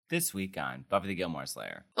This week on Buffy the Gilmore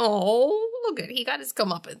Slayer. Oh, look at he got his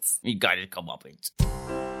comeuppance. He got his comeuppance.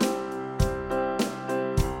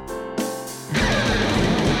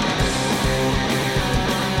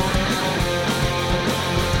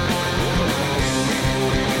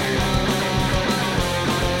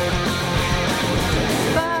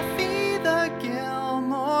 Buffy the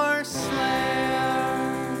Gilmore Slayer.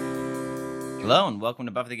 Hello and welcome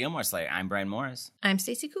to Buffy the Gilmore Slayer. I'm Brian Morris. I'm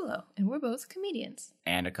Stacey Kulo, and we're both comedians.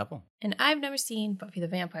 And a couple. And I've never seen Buffy the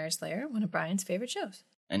Vampire Slayer, one of Brian's favorite shows.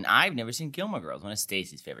 And I've never seen Gilmore Girls, one of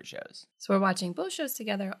Stacey's favorite shows. So we're watching both shows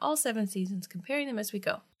together, all 7 seasons, comparing them as we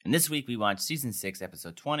go. And this week we watched Season 6,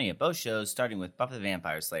 Episode 20 of both shows, starting with Buffy the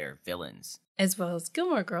Vampire Slayer, Villains. As well as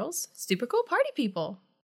Gilmore Girls, super cool party people.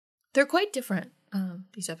 They're quite different,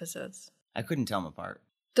 these episodes. I couldn't tell them apart.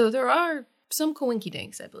 Though there are some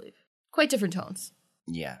coinky-dinks, I believe. Quite different tones.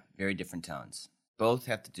 Yeah, very different tones. Both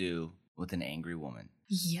have to do with an angry woman.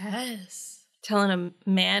 Yes. Telling a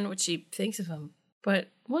man what she thinks of him. But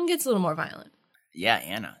one gets a little more violent. Yeah,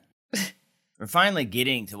 Anna. We're finally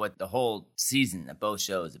getting to what the whole season of both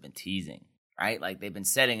shows have been teasing, right? Like, they've been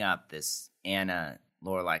setting up this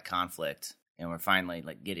Anna-Lorelai conflict, and we're finally,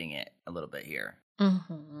 getting it a little bit here.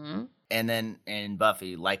 Mm-hmm. And then in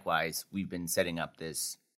Buffy, likewise, we've been setting up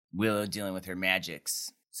this Willow dealing with her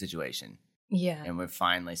magics situation. Yeah. And we're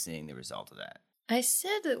finally seeing the result of that. I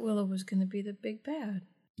said that Willow was going to be the big bad.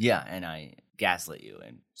 Yeah, and I gaslit you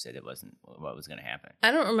and said it wasn't what was going to happen.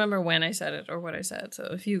 I don't remember when I said it or what I said, so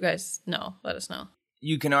if you guys know, let us know.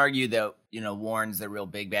 You can argue that, Warren's the real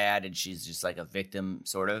big bad and she's just like a victim,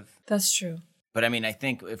 sort of. That's true. But I mean, I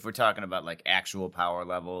think if we're talking about actual power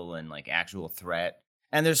level and actual threat,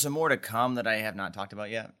 and there's some more to come that I have not talked about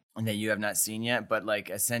yet and that you have not seen yet, but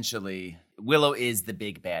essentially, Willow is the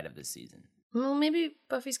big bad of this season. Well, maybe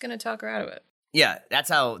Buffy's going to talk her out of it. Yeah, that's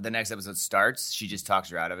how the next episode starts. She just talks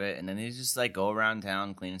her out of it, and then they just go around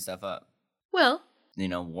town cleaning stuff up. Well,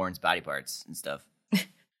 Warren's body parts and stuff.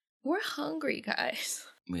 we're hungry, guys.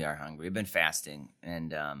 We are hungry. We've been fasting,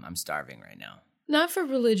 and I'm starving right now. Not for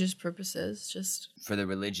religious purposes, just for the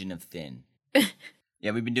religion of thin.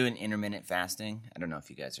 Yeah, we've been doing intermittent fasting. I don't know if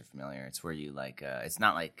you guys are familiar. It's where you it's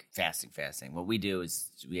not like fasting. What we do is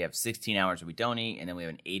we have 16 hours where we don't eat, and then we have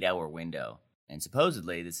an 8-hour window. And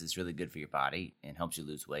supposedly this is really good for your body and helps you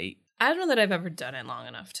lose weight. I don't know that I've ever done it long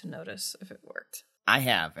enough to notice if it worked. I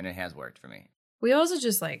have, and it has worked for me. We also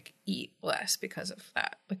just eat less because of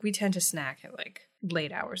that. We tend to snack at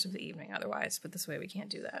late hours of the evening otherwise, but this way we can't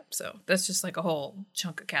do that. So that's just a whole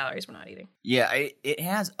chunk of calories we're not eating. Yeah, it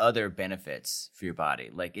has other benefits for your body.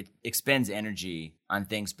 It expends energy on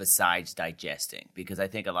things besides digesting. Because I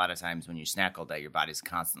think a lot of times when you snack all day, your body's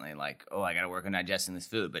constantly oh, I got to work on digesting this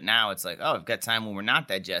food. But now it's oh, I've got time when we're not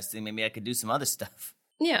digesting. Maybe I could do some other stuff.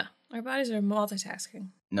 Yeah, our bodies are multitasking.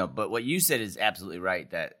 No, but what you said is absolutely right,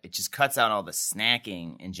 that it just cuts out all the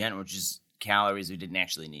snacking in general, just calories we didn't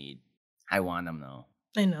actually need. I want them, though.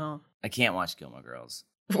 I know. I can't watch Gilmore Girls.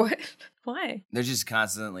 What? Why? They're just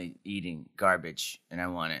constantly eating garbage, and I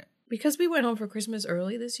want it. Because we went home for Christmas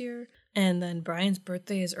early this year, and then Brian's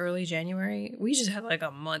birthday is early January. We just had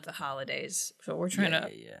a month of holidays, so we're trying to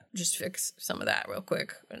just fix some of that real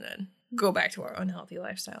quick and then go back to our unhealthy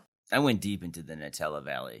lifestyle. I went deep into the Nutella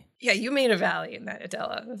Valley. Yeah, you made a valley in that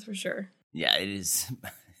Nutella, that's for sure. Yeah, it is.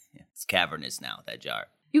 It's cavernous now, that jar.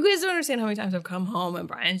 You guys don't understand how many times I've come home and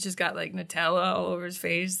Brian's just got Nutella all over his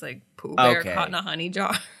face, Pooh Bear caught in a honey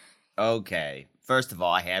jar. Okay. First of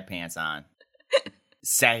all, I had pants on.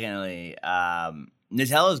 Secondly,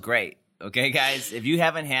 Nutella's great. Okay, guys, if you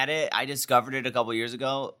haven't had it, I discovered it a couple years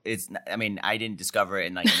ago. I didn't discover it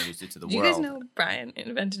and introduce it to the world. Do you guys know Brian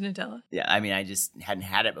invented Nutella? Yeah, I just hadn't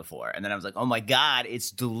had it before. And then I was like, oh my God,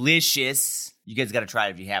 it's delicious. You guys got to try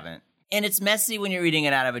it if you haven't. And it's messy when you're eating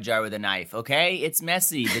it out of a jar with a knife, okay? It's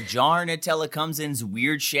messy. The jar Nutella comes in's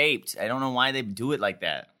weird shaped. I don't know why they do it like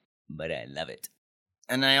that, but I love it.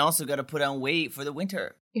 And I also got to put on weight for the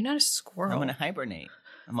winter. You're not a squirrel. I'm going to hibernate.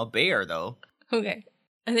 I'm a bear, though. Okay.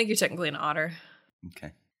 I think you're technically an otter.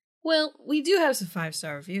 Okay. Well, we do have some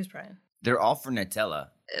 5-star reviews, Brian. They're all for Nutella.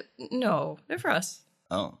 No, they're for us.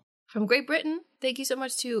 Oh. From Great Britain, thank you so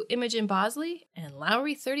much to Imogen Bosley and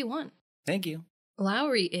Lowry31. Thank you.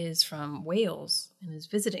 Lowry is from Wales and is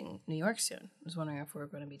visiting New York soon. I was wondering if we're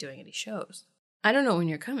going to be doing any shows. I don't know when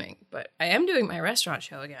you're coming, but I am doing my restaurant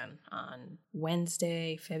show again on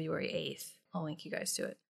Wednesday, February 8th. I'll link you guys to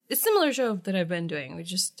it. It's a similar show that I've been doing. We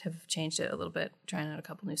just have changed it a little bit, trying out a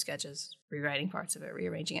couple new sketches, rewriting parts of it,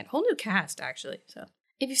 rearranging it. Whole new cast, actually. So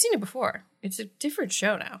if you've seen it before, it's a different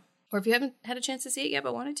show now. Or if you haven't had a chance to see it yet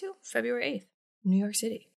but wanted to, February 8th, New York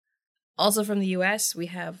City. Also from the US, we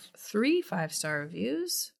have 3 5-star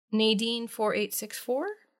reviews. Nadine 4864,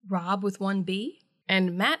 Rob with 1B,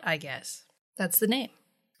 and Matt, I guess. That's the name.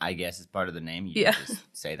 I guess it's part of the name. You Yeah. just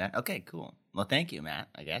say that. Okay, cool. Well, thank you, Matt,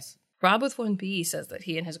 I guess. Rob with 1B says that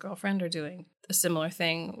he and his girlfriend are doing a similar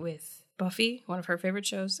thing with Buffy, one of her favorite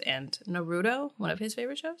shows, and Naruto, one of his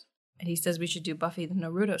favorite shows. And he says we should do Buffy the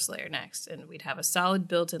Naruto Slayer next, and we'd have a solid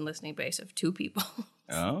built-in listening base of 2 people.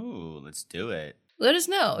 Oh, let's do it. Let us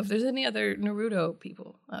know if there's any other Naruto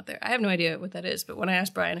people out there. I have no idea what that is, but when I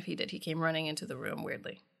asked Brian if he did, he came running into the room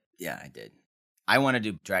weirdly. Yeah, I did. I want to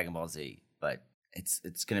do Dragon Ball Z, but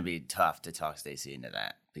it's going to be tough to talk Stacey into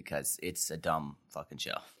that because it's a dumb fucking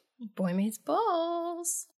show. Boy meets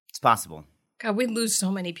balls. It's possible. God, we'd lose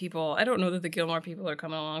so many people. I don't know that the Gilmore people are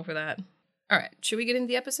coming along for that. All right, should we get into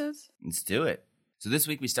the episodes? Let's do it. So this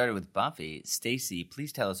week we started with Buffy. Stacey,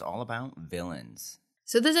 please tell us all about villains.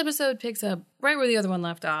 So this episode picks up right where the other one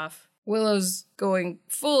left off. Willow's going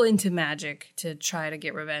full into magic to try to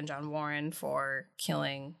get revenge on Warren for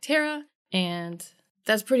killing Tara, and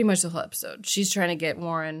that's pretty much the whole episode. She's trying to get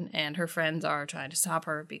Warren, and her friends are trying to stop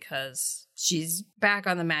her because she's back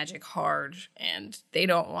on the magic hard, and they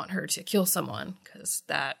don't want her to kill someone because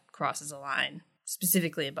that crosses a line,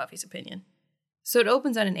 specifically in Buffy's opinion. So it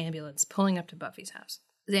opens on an ambulance pulling up to Buffy's house.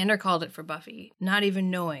 Xander called it for Buffy, not even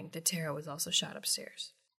knowing that Tara was also shot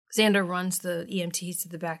upstairs. Xander runs the EMTs to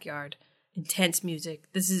the backyard. Intense music.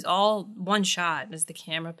 This is all one shot as the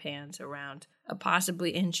camera pans around a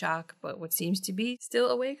possibly in shock, but what seems to be still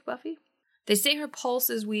awake Buffy. They say her pulse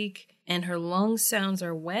is weak and her lung sounds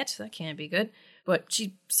are wet. That can't be good, but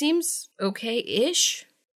she seems okay-ish.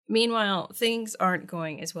 Meanwhile, things aren't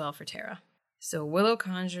going as well for Tara. So Willow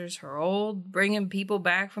conjures her old, bringing people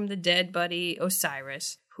back from the dead buddy,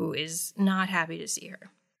 Osiris, who is not happy to see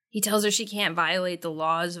her. He tells her she can't violate the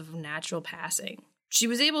laws of natural passing. She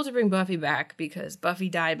was able to bring Buffy back because Buffy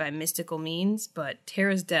died by mystical means, but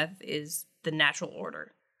Tara's death is the natural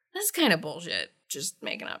order. That's kind of bullshit. Just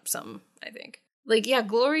making up something, I think. Like, yeah,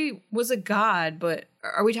 Glory was a god, but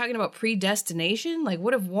are we talking about predestination? Like,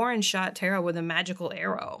 what if Warren shot Tara with a magical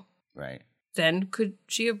arrow? Right. Then could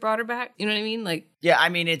she have brought her back? You know what I mean? Like, yeah, I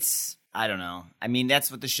mean, I don't know. I mean,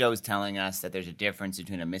 that's what the show is telling us, that there's a difference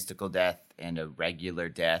between a mystical death and a regular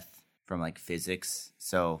death from, like, physics.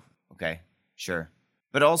 So, okay, sure.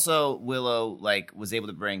 But also, Willow, like, was able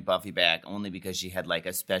to bring Buffy back only because she had, like,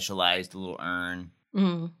 a specialized little urn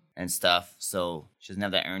and stuff. So she doesn't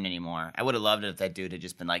have that urn anymore. I would have loved it if that dude had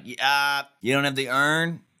just been like, yeah, you don't have the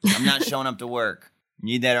urn? I'm not showing up to work. You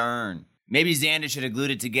need that urn. Maybe Xander should have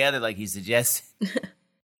glued it together like he suggested.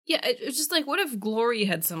 Yeah, it's just like, what if Glory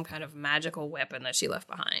had some kind of magical weapon that she left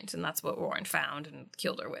behind, and that's what Warren found and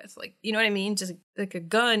killed her with? Like, you know what I mean? Just like a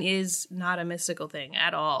gun is not a mystical thing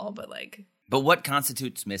at all, but like... But what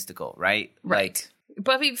constitutes mystical, right? Right. Like,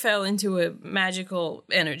 Buffy fell into a magical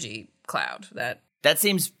energy cloud that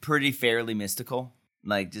seems pretty fairly mystical.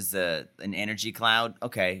 Like, just an energy cloud.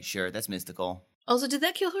 Okay, sure, that's mystical. Also, did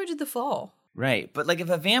that kill her or did the fall? Right, but like if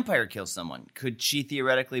a vampire kills someone, could she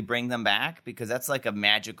theoretically bring them back? Because that's like a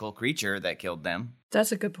magical creature that killed them.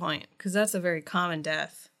 That's a good point, because that's a very common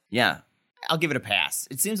death. Yeah, I'll give it a pass.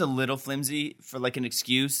 It seems a little flimsy for like an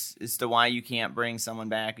excuse as to why you can't bring someone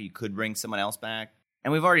back or you could bring someone else back.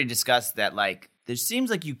 And we've already discussed that, like, there seems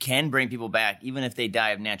like you can bring people back even if they die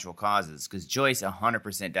of natural causes, because Joyce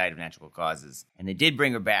 100% died of natural causes. And they did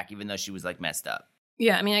bring her back even though she was like messed up.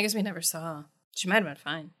 Yeah, I mean, I guess we never saw. She might have been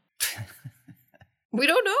fine. We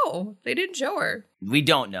don't know. They didn't show her. We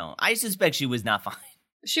don't know. I suspect she was not fine.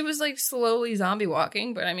 She was like slowly zombie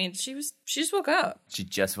walking, but I mean, she just woke up. She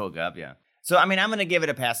just woke up, yeah. So, I mean, I'm going to give it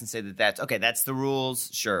a pass and say that that's the rules,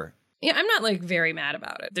 sure. Yeah, I'm not like very mad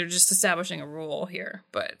about it. They're just establishing a rule here,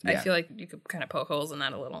 but I feel like you could kind of poke holes in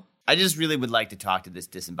that a little. I just really would like to talk to this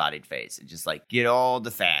disembodied face and just like get all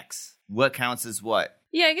the facts. What counts as what?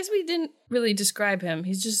 Yeah, I guess we didn't really describe him.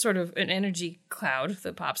 He's just sort of an energy cloud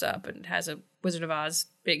that pops up and has a Wizard of Oz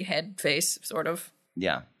big head face, sort of.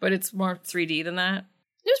 Yeah. But it's more 3D than that.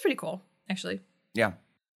 It was pretty cool, actually. Yeah.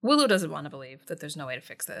 Willow doesn't want to believe that there's no way to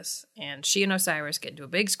fix this, and she and Osiris get into a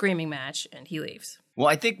big screaming match, and he leaves. Well,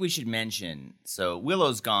 I think we should mention, so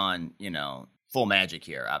Willow's gone, full magic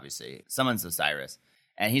here, obviously. Summons Osiris,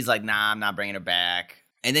 and he's like, nah, I'm not bringing her back.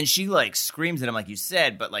 And then she, like, screams at him, like you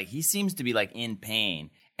said, but, like, he seems to be, like, in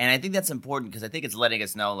pain. And I think that's important because I think it's letting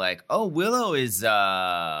us know, like, oh, Willow is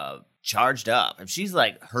charged up. If she's,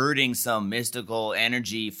 like, hurting some mystical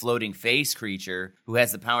energy floating face creature who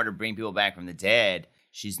has the power to bring people back from the dead,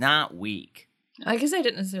 she's not weak. I guess I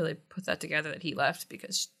didn't necessarily put that together that he left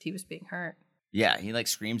because he was being hurt. Yeah, he, like,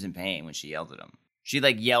 screams in pain when she yells at him. She,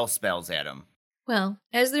 like, yell spells at him. Well,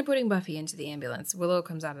 as they're putting Buffy into the ambulance, Willow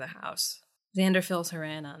comes out of the house. Xander fills her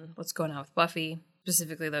in on what's going on with Buffy,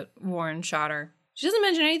 specifically that Warren shot her. She doesn't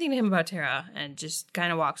mention anything to him about Tara and just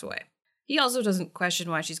kind of walks away. He also doesn't question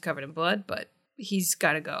why she's covered in blood, but he's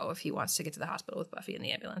got to go if he wants to get to the hospital with Buffy in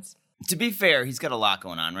the ambulance. To be fair, he's got a lot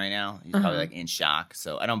going on right now. He's probably like in shock,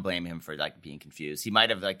 so I don't blame him for like being confused. He might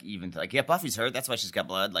have like even like, yeah, Buffy's hurt. That's why she's got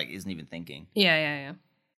blood. Like, isn't even thinking. Yeah.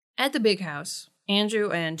 At the big house,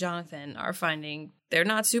 Andrew and Jonathan are finding they're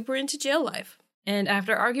not super into jail life. And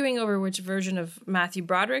after arguing over which version of Matthew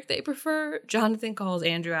Broderick they prefer, Jonathan calls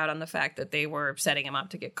Andrew out on the fact that they were setting him up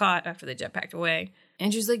to get caught after they jetpacked away.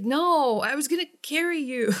 Andrew's like, no, I was going to carry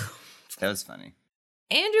you. That was funny.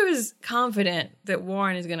 Andrew is confident that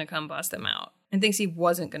Warren is going to come bust him out and thinks he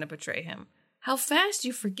wasn't going to betray him. How fast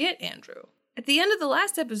you forget, Andrew. At the end of the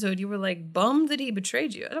last episode, you were like bummed that he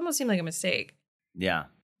betrayed you. It almost seemed like a mistake. Yeah.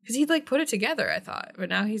 Because he'd like put it together, I thought. But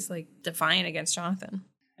now he's like defiant against Jonathan.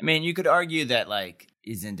 I mean, you could argue that like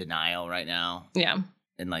he's in denial right now. Yeah.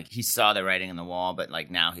 And like he saw the writing on the wall, but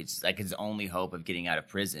like now he's like his only hope of getting out of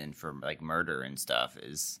prison for like murder and stuff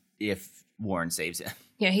is if Warren saves him.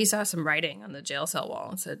 Yeah, he saw some writing on the jail cell wall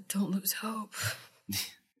and said, "Don't lose hope."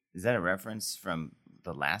 Is that a reference from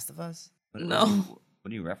The Last of Us? No.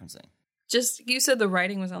 What are you referencing? Just, you said the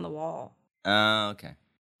writing was on the wall. Oh, okay.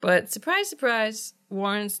 But surprise, surprise,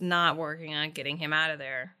 Warren's not working on getting him out of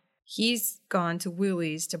there. He's gone to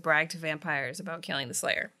Willie's to brag to vampires about killing the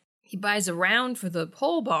Slayer. He buys a round for the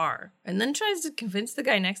whole bar and then tries to convince the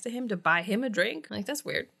guy next to him to buy him a drink. Like, that's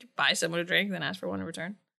weird. You buy someone a drink, then ask for one in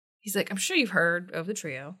return. He's like, I'm sure you've heard of the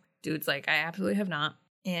trio. Dude's like, I absolutely have not.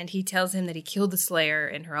 And he tells him that he killed the Slayer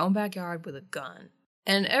in her own backyard with a gun.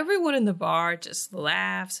 And everyone in the bar just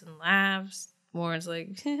laughs and laughs. Warren's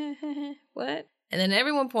like, what? And then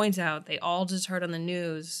everyone points out they all just heard on the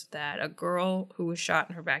news that a girl who was shot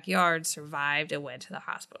in her backyard survived and went to the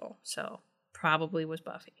hospital. So probably was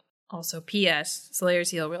Buffy. Also, P.S.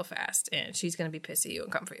 Slayers heal real fast, and she's going to be pissed at you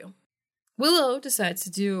and come for you. Willow decides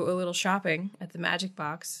to do a little shopping at the magic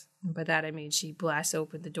box. And by that I mean she blasts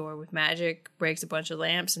open the door with magic, breaks a bunch of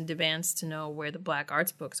lamps, and demands to know where the black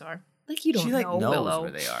arts books are. Like, you don't she, know, like, knows Willow.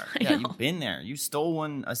 where they are. Yeah, you've been there. You stole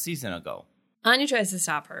one a season ago. Anya tries to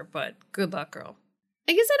stop her, but good luck, girl.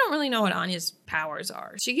 I guess I don't really know what Anya's powers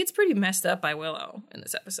are. She gets pretty messed up by Willow in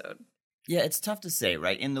this episode. Yeah, it's tough to say,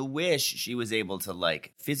 right? In The Wish, she was able to,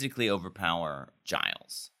 like, physically overpower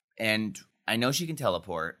Giles. And I know she can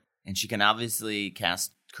teleport, and she can obviously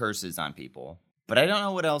cast curses on people. But I don't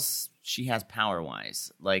know what else she has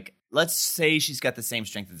power-wise. Like, let's say she's got the same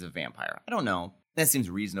strength as a vampire. I don't know. That seems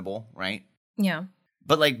reasonable, right? Yeah.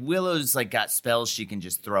 But, like, Willow's, like, got spells she can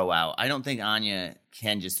just throw out. I don't think Anya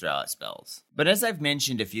can just throw out spells. But as I've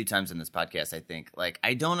mentioned a few times in this podcast, I think, like,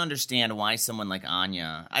 I don't understand why someone like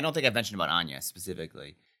Anya, I don't think I've mentioned about Anya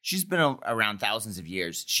specifically. She's been around thousands of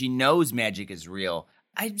years. She knows magic is real.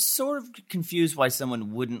 I'm sort of confused why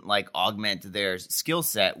someone wouldn't, like, augment their skill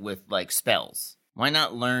set with, like, spells. Why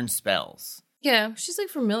not learn spells? Yeah, she's, like,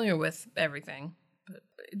 familiar with everything. But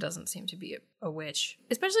it doesn't seem to be a witch.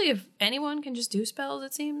 Especially if anyone can just do spells,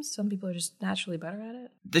 it seems. Some people are just naturally better at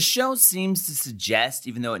it. The show seems to suggest,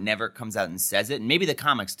 even though it never comes out and says it, and maybe the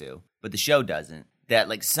comics do, but the show doesn't, that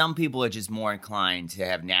like some people are just more inclined to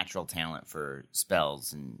have natural talent for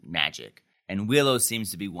spells and magic. And Willow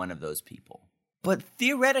seems to be one of those people. But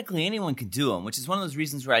theoretically, anyone can do them, which is one of those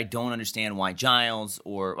reasons where I don't understand why Giles,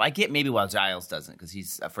 or I get maybe why Giles doesn't, because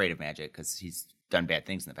he's afraid of magic, because he's done bad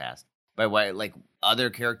things in the past. But why, like, other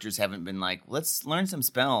characters haven't been like, let's learn some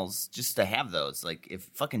spells just to have those. Like, if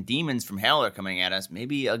fucking demons from hell are coming at us,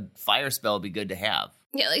 maybe a fire spell would be good to have.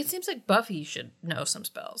 Yeah, like, it seems like Buffy should know some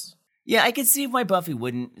spells. Yeah, I could see why Buffy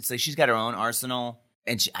wouldn't. It's like she's got her own arsenal,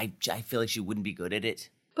 and I feel like she wouldn't be good at it.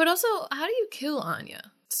 But also, how do you kill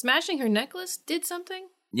Anya? Smashing her necklace did something?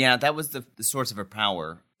 Yeah, that was the source of her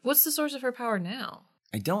power. What's the source of her power now?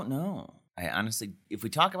 I don't know. I honestly, if we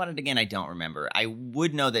talk about it again, I don't remember. I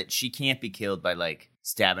would know that she can't be killed by, like,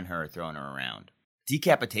 stabbing her or throwing her around.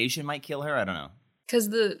 Decapitation might kill her? I don't know. Because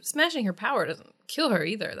the smashing her power doesn't kill her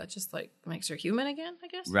either. That just, like, makes her human again, I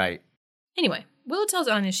guess? Right. Anyway, Willow tells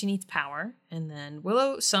Anya she needs power, and then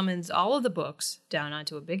Willow summons all of the books down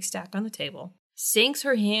onto a big stack on the table, sinks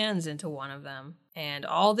her hands into one of them, and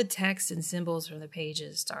all the text and symbols from the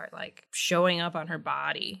pages start, like, showing up on her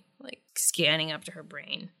body, like, scanning up to her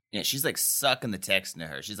brain. Yeah, she's like sucking the text into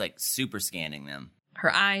her. She's like super scanning them.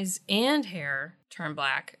 Her eyes and hair turn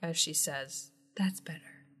black as she says, "That's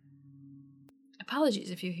better."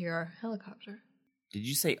 Apologies if you hear our helicopter. Did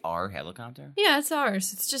you say our helicopter? Yeah, it's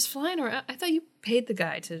ours. It's just flying around. I thought you paid the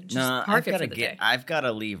guy to just park it for the day. I've got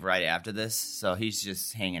to leave right after this, so he's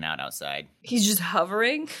just hanging out outside. He's just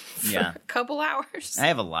hovering for a couple hours. I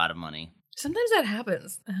have a lot of money. Sometimes that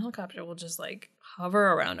happens. A helicopter will just like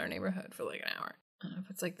hover around our neighborhood for like an hour. I don't know if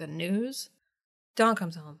it's like the news. Dawn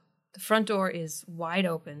comes home. The front door is wide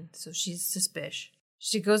open, so she's suspicious.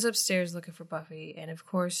 She goes upstairs looking for Buffy, and of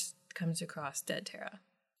course comes across dead Tara.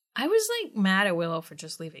 I was like mad at Willow for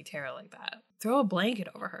just leaving Tara like that. Throw a blanket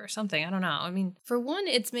over her or something. I don't know. I mean, for one,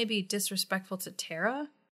 it's maybe disrespectful to Tara,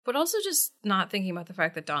 but also just not thinking about the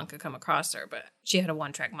fact that Dawn could come across her. But she had a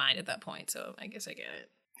one-track mind at that point, so I guess I get it.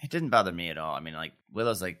 It didn't bother me at all. I mean, like,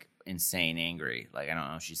 Willow's, like, insane angry. Like, I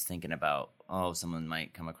don't know, she's thinking about, oh, someone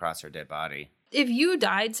might come across her dead body. If you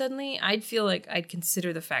died suddenly, I'd feel like I'd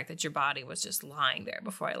consider the fact that your body was just lying there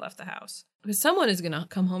before I left the house. Because someone is going to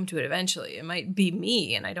come home to it eventually. It might be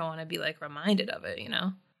me, and I don't want to be, like, reminded of it, you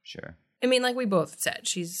know? Sure. I mean, like we both said,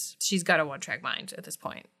 she's got a one-track mind at this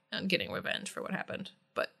point and getting revenge for what happened.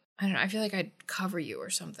 But I don't know, I feel like I'd cover you or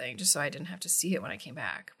something just so I didn't have to see it when I came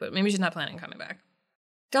back. But maybe she's not planning on coming back.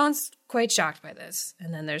 Dawn's quite shocked by this,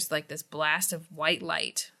 and then there's like this blast of white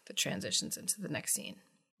light that transitions into the next scene,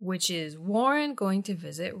 which is Warren going to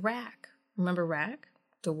visit Rack. Remember Rack?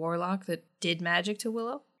 The warlock that did magic to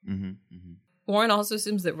Willow? Mm-hmm. Mm-hmm. Warren also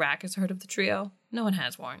assumes that Rack has heard of the trio. No one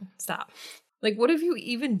has, Warren. Stop. Like, what have you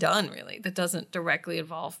even done, really, that doesn't directly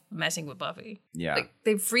involve messing with Buffy? Yeah. Like,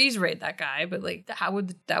 they freeze raid that guy, but, like, how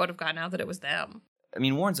would that would have gotten out that it was them? I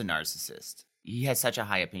mean, Warren's a narcissist. He has such a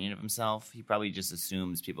high opinion of himself, he probably just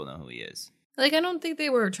assumes people know who he is. Like, I don't think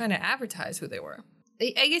they were trying to advertise who they were.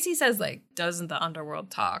 I guess he says, like, doesn't the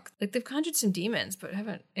underworld talk? Like, they've conjured some demons, but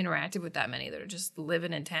haven't interacted with that many that are just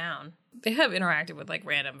living in town. They have interacted with, like,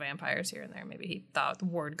 random vampires here and there. Maybe he thought the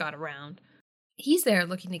word got around. He's there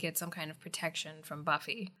looking to get some kind of protection from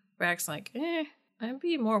Buffy. Rack's like, I'd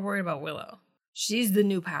be more worried about Willow. She's the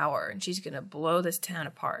new power, and she's going to blow this town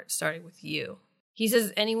apart, starting with you. He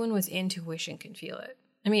says anyone with intuition can feel it.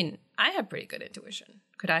 I mean, I have pretty good intuition.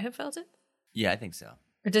 Could I have felt it? Yeah, I think so.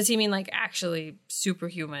 Or does he mean, like, actually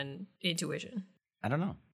superhuman intuition? I don't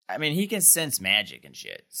know. I mean, he can sense magic and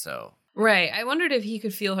shit, so... Right. I wondered if he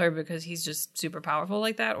could feel her because he's just super powerful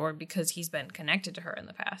like that, or because he's been connected to her in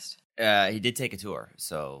the past. He did take a tour,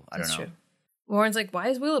 so I don't know. True. Warren's like, why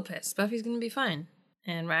is Willow pissed? Buffy's going to be fine.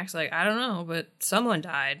 And Rack's like, I don't know, but someone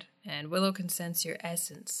died, and Willow can sense your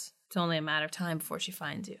essence. It's only a matter of time before she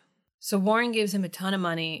finds you. So Warren gives him a ton of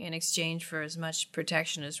money in exchange for as much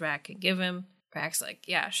protection as Rack can give him. Rack's like,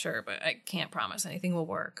 yeah, sure, but I can't promise anything will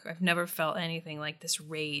work. I've never felt anything like this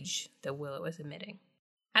rage that Willow is emitting.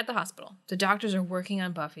 At the hospital, the doctors are working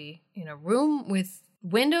on Buffy in a room with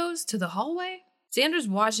windows to the hallway. Xander's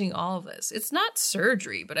watching all of this. It's not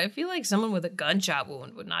surgery, but I feel like someone with a gunshot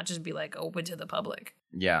wound would not just be, like, open to the public.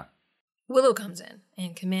 Yeah. Willow comes in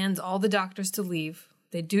and commands all the doctors to leave.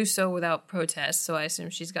 They do so without protest, so I assume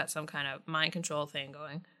she's got some kind of mind control thing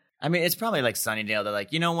going. I mean, it's probably like Sunnydale. They're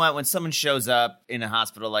like, you know what? When someone shows up in a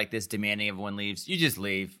hospital like this demanding everyone leaves, you just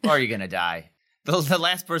leave, or you're going to die. The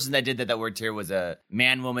last person that did that worked here was a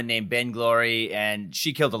man-woman named Ben Glory, and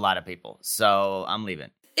she killed a lot of people, so I'm leaving.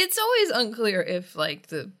 It's always unclear if, like,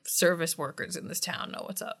 the service workers in this town know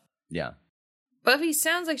what's up. Yeah. Buffy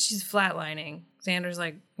sounds like she's flatlining. Xander's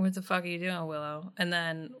like, what the fuck are you doing, Willow? And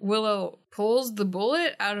then Willow pulls the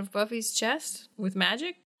bullet out of Buffy's chest with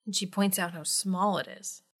magic, and she points out how small it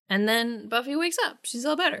is. And then Buffy wakes up. She's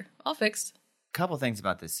all better. All fixed. Couple things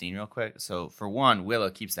about this scene real quick. So, for one, Willow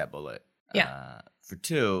keeps that bullet. Yeah. For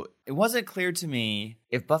two, it wasn't clear to me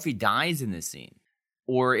if Buffy dies in this scene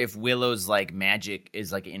or if Willow's, like, magic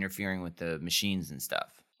is, like, interfering with the machines and stuff.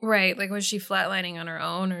 Right. Like, was she flatlining on her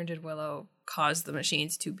own, or did Willow cause the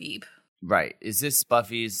machines to beep? Right. Is this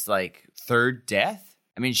Buffy's, like, third death?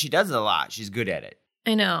 I mean, she does it a lot. She's good at it.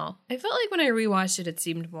 I know. I felt like when I rewatched it, it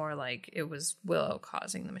seemed more like it was Willow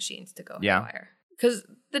causing the machines to go haywire. Because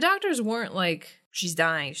the doctors weren't like, she's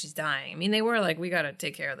dying, she's dying. I mean, they were like, we got to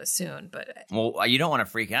take care of this soon, but... Well, you don't want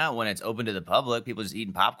to freak out when it's open to the public. People just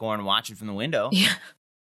eating popcorn and watching from the window. Yeah.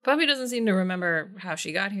 Buffy doesn't seem to remember how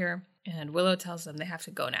she got here, and Willow tells them they have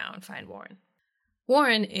to go now and find Warren.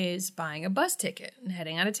 Warren is buying a bus ticket and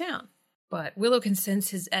heading out of town. But Willow can sense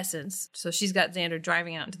his essence, so she's got Xander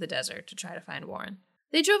driving out into the desert to try to find Warren.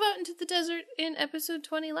 They drove out into the desert in episode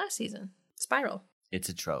 20 last season. Spiral. It's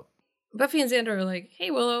a trope. Buffy and Xander are like,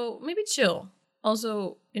 hey, Willow, maybe chill.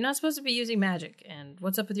 Also, you're not supposed to be using magic, and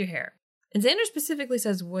what's up with your hair? And Xander specifically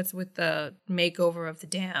says, what's with the makeover of the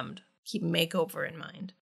damned? Keep makeover in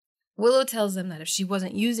mind. Willow tells them that if she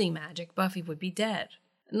wasn't using magic, Buffy would be dead.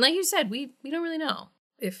 And like you said, we don't really know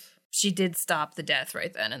if she did stop the death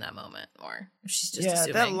right then in that moment, or if she's just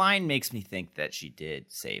assuming. That line makes me think that she did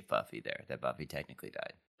save Buffy there, that Buffy technically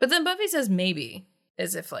died. But then Buffy says maybe,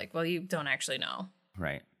 as if like, well, you don't actually know.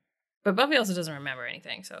 Right. But Buffy also doesn't remember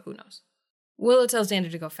anything, so who knows? Willow tells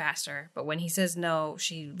Xander to go faster, but when he says no,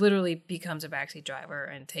 she literally becomes a backseat driver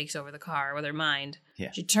and takes over the car with her mind.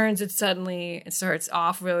 Yeah. She turns it suddenly and starts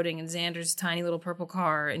off-roading in Xander's tiny little purple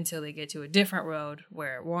car until they get to a different road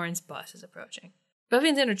where Warren's bus is approaching. Buffy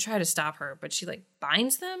and Xander try to stop her, but she,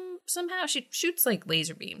 binds them somehow. She shoots,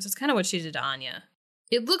 laser beams. That's kind of what she did to Anya.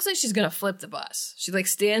 It looks like she's going to flip the bus. She,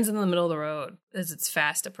 stands in the middle of the road as it's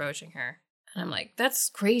fast approaching her. And I'm like, that's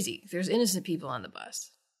crazy. There's innocent people on the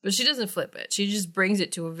bus. But she doesn't flip it. She just brings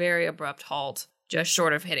it to a very abrupt halt, just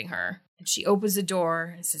short of hitting her. And she opens the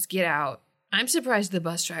door and says, get out. I'm surprised the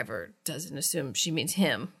bus driver doesn't assume she means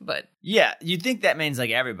him, but... Yeah, you'd think that means,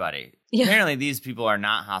 everybody. Yeah. Apparently, these people are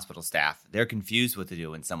not hospital staff. They're confused what to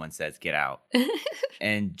do when someone says, get out.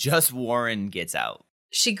 And just Warren gets out.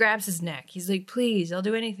 She grabs his neck. He's like, please, I'll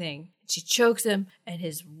do anything. She chokes him, and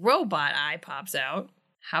his robot eye pops out.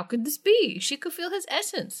 How could this be? She could feel his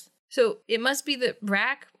essence. So it must be that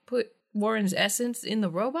Rack put Warren's essence in the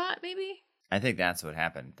robot, maybe? I think that's what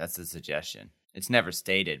happened. That's the suggestion. It's never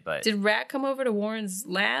stated, but... Did Rack come over to Warren's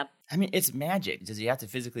lab? I mean, it's magic. Does he have to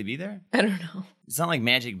physically be there? I don't know. It's not like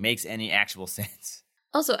magic makes any actual sense.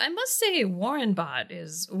 Also, I must say Warren Bot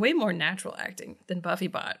is way more natural acting than Buffy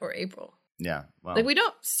Bot or April. Yeah, well... we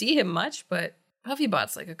don't see him much, but Buffy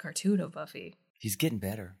Bot's like a cartoon of Buffy. He's getting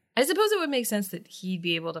better. I suppose it would make sense that he'd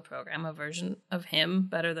be able to program a version of him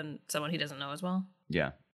better than someone he doesn't know as well.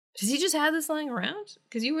 Yeah. Does he just have this lying around?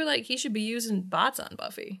 Because you were like, he should be using bots on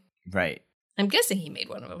Buffy. Right. I'm guessing he made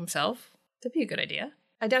one of himself. That'd be a good idea.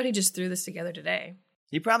 I doubt he just threw this together today.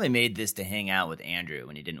 He probably made this to hang out with Andrew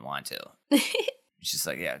when he didn't want to. He's just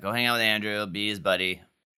like, yeah, go hang out with Andrew, be his buddy.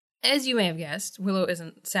 As you may have guessed, Willow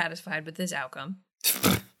isn't satisfied with this outcome.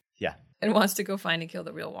 Yeah. And wants to go find and kill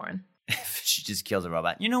the real Warren. She just kills a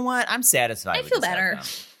robot. You know what? I'm satisfied with feel this better. outcome.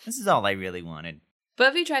 This is all I really wanted.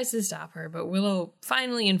 Buffy tries to stop her, but Willow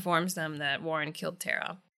finally informs them that Warren killed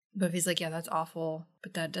Tara. Buffy's like, yeah, that's awful,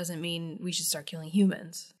 but that doesn't mean we should start killing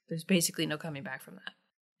humans. There's basically no coming back from that.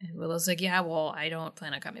 And Willow's like, yeah, well, I don't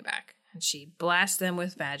plan on coming back. And she blasts them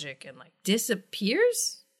with magic and,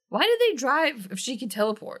 disappears? Why did they drive if she can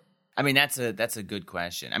teleport? I mean, that's a good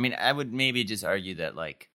question. I mean, I would maybe just argue that,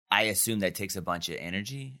 I assume that takes a bunch of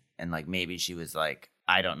energy. And, maybe she was like,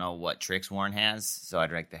 I don't know what tricks Warren has, so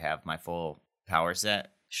I'd like to have my full power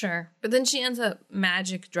set. Sure. But then she ends up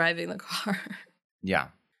magic driving the car. Yeah.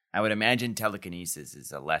 I would imagine telekinesis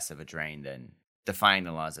is less of a drain than defying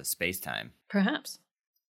the laws of space-time. Perhaps.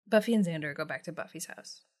 Buffy and Xander go back to Buffy's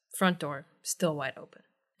house. Front door still wide open.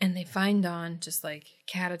 And they find Dawn just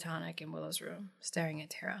catatonic in Willow's room, staring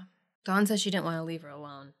at Tara. Dawn says she didn't want to leave her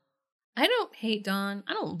alone. I don't hate Dawn.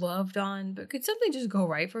 I don't love Dawn, but could something just go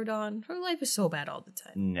right for Dawn? Her life is so bad all the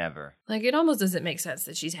time. Never. It almost doesn't make sense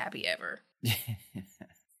that she's happy ever.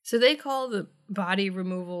 So they call the body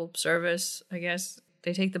removal service, I guess.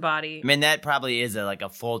 They take the body. I mean, that probably is a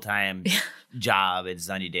full-time job in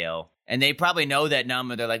Sunnydale. And they probably know that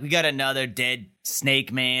number. They're like, we got another dead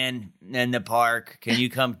snake man in the park. Can you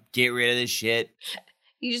come get rid of this shit?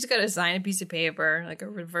 You just got to sign a piece of paper, a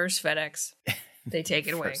reverse FedEx. They take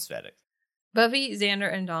it away. Reverse FedEx. Buffy,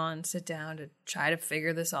 Xander, and Dawn sit down to try to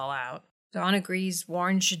figure this all out. Dawn agrees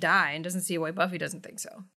Warren should die and doesn't see why Buffy doesn't think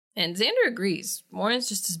so. And Xander agrees. Warren's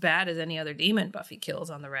just as bad as any other demon Buffy kills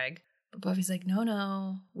on the reg. But Buffy's like,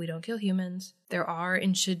 no, we don't kill humans. There are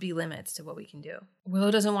and should be limits to what we can do.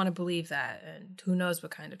 Willow doesn't want to believe that, and who knows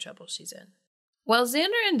what kind of trouble she's in. While Xander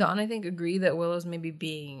and Dawn, I think, agree that Willow's maybe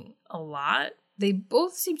being a lot, they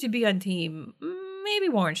both seem to be on team, maybe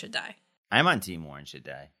Warren should die. I'm on team Warren should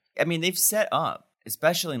die. I mean, they've set up,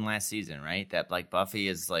 especially in last season, right? That Buffy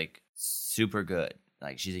is super good.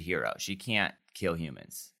 She's a hero. She can't kill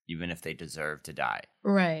humans, even if they deserve to die.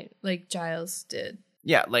 Right, like Giles did.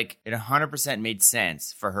 Yeah, it 100% made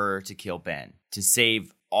sense for her to kill Ben, to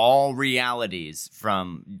save all realities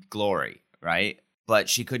from Glory, right? But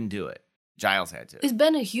she couldn't do it. Giles had to. Is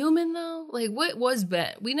Ben a human, though? What was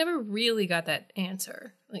Ben? We never really got that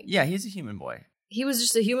answer. Yeah, he's a human boy. He was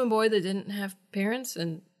just a human boy that didn't have parents,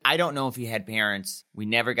 and... I don't know if he had parents. We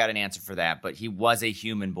never got an answer for that, but he was a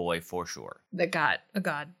human boy for sure. That a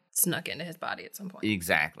god snuck into his body at some point.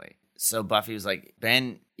 Exactly. So Buffy was like,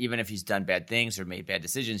 Ben, even if he's done bad things or made bad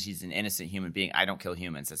decisions, he's an innocent human being. I don't kill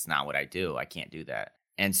humans. That's not what I do. I can't do that.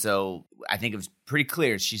 And so I think it was pretty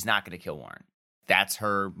clear she's not going to kill Warren. That's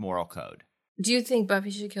her moral code. Do you think Buffy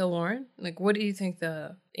should kill Warren? What do you think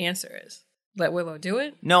the answer is? Let Willow do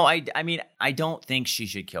it? No, I mean, I don't think she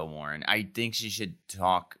should kill Warren. I think she should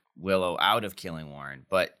talk Willow out of killing Warren.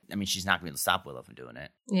 But, I mean, she's not going to be able to stop Willow from doing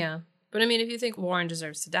it. Yeah. But I mean, if you think Warren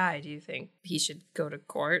deserves to die, do you think he should go to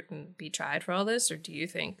court and be tried for all this? Or do you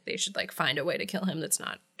think they should like find a way to kill him that's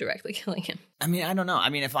not directly killing him? I mean, I don't know. I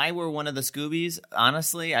mean, if I were one of the Scoobies,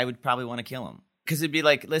 honestly, I would probably want to kill him. Because it'd be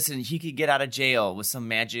like, listen, he could get out of jail with some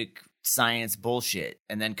magic science bullshit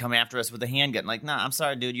and then come after us with a handgun. Like, nah, I'm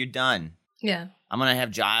sorry, dude, you're done. Yeah. I'm going to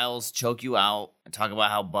have Giles choke you out and talk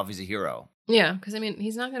about how Buffy's a hero. Yeah, because I mean,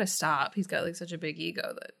 he's not going to stop. He's got like such a big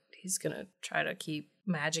ego that he's going to try to keep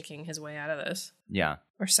magicking his way out of this. Yeah.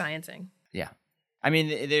 Or sciencing. Yeah. I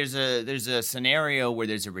mean, there's a scenario where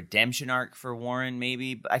there's a redemption arc for Warren,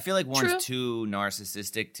 maybe. But I feel like Warren's too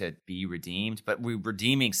narcissistic to be redeemed. But we're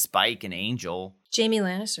redeeming Spike and Angel. Jaime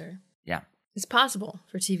Lannister. Yeah. It's possible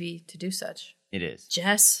for TV to do such. It is.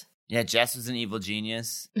 Jess. Yeah, Jess was an evil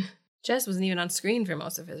genius. Jess wasn't even on screen for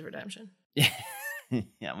most of his redemption. Yeah.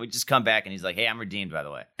 Yeah, we just come back and he's like, hey, I'm redeemed, by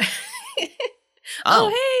the way. Oh,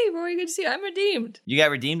 hey, Rory, good to see you. I'm redeemed. You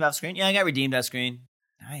got redeemed off screen? Yeah, I got redeemed off screen.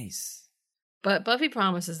 Nice. But Buffy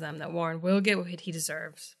promises them that Warren will get what he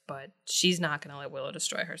deserves, but she's not going to let Willow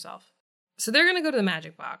destroy herself. So they're going to go to the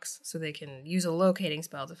magic box so they can use a locating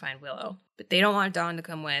spell to find Willow. But they don't want Dawn to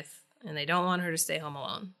come with, and they don't want her to stay home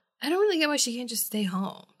alone. I don't really get why she can't just stay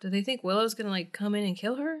home. Do they think Willow's going to, like, come in and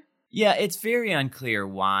kill her? Yeah, it's very unclear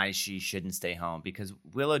why she shouldn't stay home because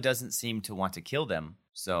Willow doesn't seem to want to kill them.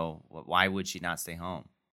 So why would she not stay home?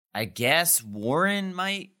 I guess Warren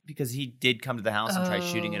might because he did come to the house and try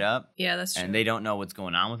shooting it up. Yeah, that's true. And they don't know what's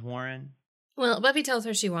going on with Warren. Well, Buffy tells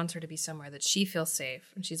her she wants her to be somewhere that she feels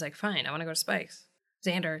safe. And she's like, fine, I want to go to Spike's.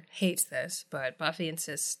 Xander hates this, but Buffy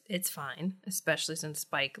insists it's fine, especially since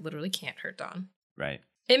Spike literally can't hurt Dawn. Right.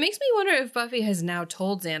 It makes me wonder if Buffy has now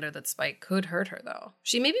told Xander that Spike could hurt her, though.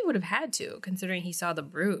 She maybe would have had to, considering he saw the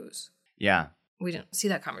bruise. Yeah. We didn't see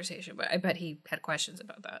that conversation, but I bet he had questions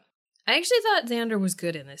about that. I actually thought Xander was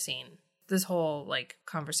good in this scene. This whole, like,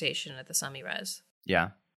 conversation at the semi-res. Yeah.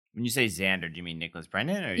 When you say Xander, do you mean Nicholas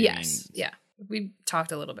Brennan? Or Yes. Yeah. We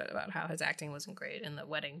talked a little bit about how his acting wasn't great in the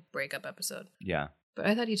wedding breakup episode. Yeah. But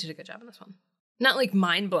I thought he did a good job in this one. Not, like,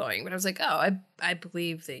 mind-blowing, but I was like, oh, I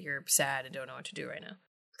believe that you're sad and don't know what to do right now.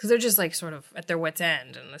 Because they're just, like, sort of at their wit's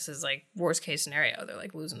end, and this is, like, worst-case scenario. They're,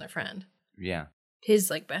 like, losing their friend. Yeah. His,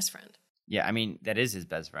 like, best friend. Yeah, I mean, that is his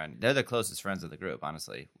best friend. They're the closest friends of the group,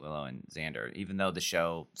 honestly, Willow and Xander, even though the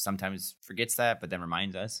show sometimes forgets that, but then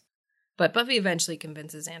reminds us. But Buffy eventually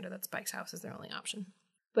convinces Xander that Spike's house is their only option.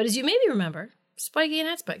 But as you maybe remember, Spike ain't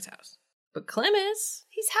at Spike's house. But Clem is.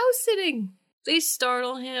 He's house-sitting. They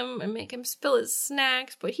startle him and make him spill his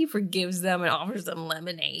snacks, but he forgives them and offers them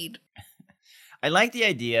lemonade. I like the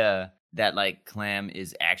idea that, like, Clem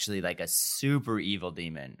is actually, like, a super evil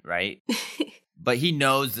demon, right? But he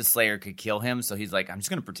knows the Slayer could kill him, so he's like, I'm just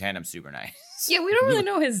going to pretend I'm super nice. Yeah, we don't really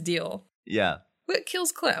know his deal. Yeah. What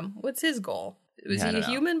kills Clem? What's his goal? Was he a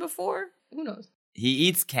human before? Who knows? He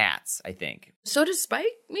eats cats, I think. So does Spike,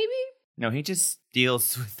 maybe? No, he just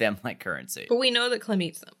deals with them like currency. But we know that Clem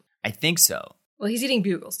eats them. I think so. Well, he's eating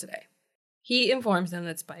bugles today. He informs them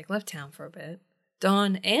that Spike left town for a bit.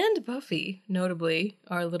 Dawn and Buffy, notably,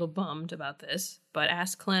 are a little bummed about this, but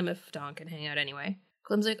ask Clem if Dawn can hang out anyway.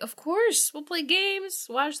 Clem's like, of course, we'll play games,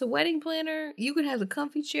 watch the wedding planner, you can have the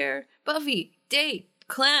comfy chair. Buffy, date,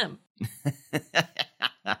 Clem.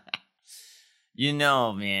 You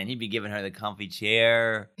know, man, he'd be giving her the comfy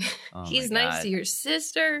chair. Oh He's nice to your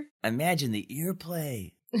sister. Imagine the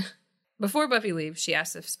earplay. Before Buffy leaves, she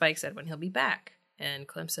asks if Spike said when he'll be back. And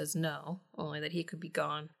Clem says no, only that he could be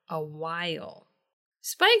gone a while.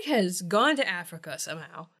 Spike has gone to Africa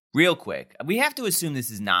somehow. Real quick, we have to assume this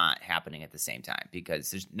is not happening at the same time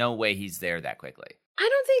because there's no way he's there that quickly. I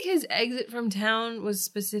don't think his exit from town was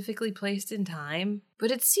specifically placed in time,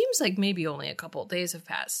 but it seems like maybe only a couple days have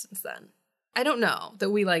passed since then. I don't know that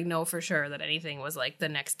we know for sure that anything was the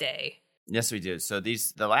next day. Yes, we do. So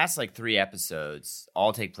the last 3 episodes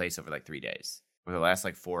all take place over 3 days. Or the last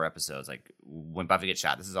 4 episodes, when Buffy gets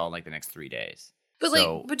shot, this is all the next 3 days.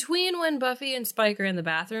 But between when Buffy and Spike are in the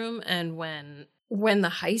bathroom and when the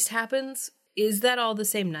heist happens, is that all the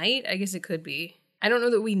same night? I guess it could be. I don't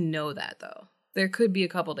know that we know that, though. There could be a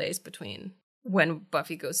couple days between when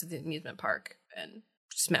Buffy goes to the amusement park and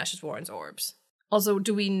smashes Warren's orbs. Also,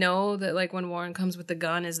 do we know that when Warren comes with the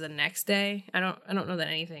gun is the next day? I don't know that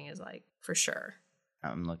anything is for sure.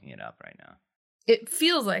 I'm looking it up right now. It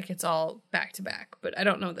feels like it's all back to back, but I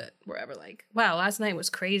don't know that we're ever wow, last night was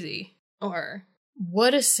crazy. Or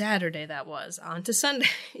what a Saturday that was. On to Sunday.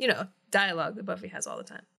 Dialogue that Buffy has all the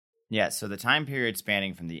time. Yeah, so the time period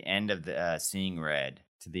spanning from the end of the Seeing Red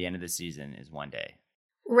to the end of the season is 1 day.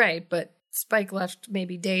 Right, but Spike left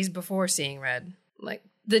maybe days before Seeing Red.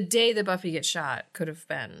 The day that Buffy gets shot could have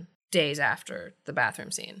been days after the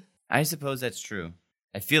bathroom scene. I suppose that's true.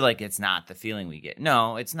 I feel like it's not the feeling we get.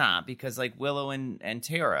 No, it's not, because like Willow and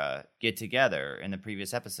Tara get together in the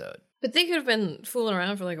previous episode. But they could have been fooling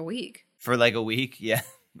around for like a week. For like a week? Yeah.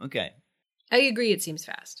 Okay. I agree, it seems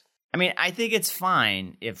fast. I mean, I think it's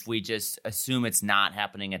fine if we just assume it's not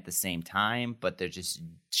happening at the same time, but they're just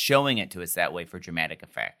showing it to us that way for dramatic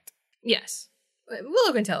effect. Yes.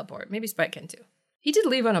 Willow can teleport. Maybe Spike can too. He did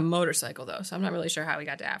leave on a motorcycle, though, so I'm not really sure how he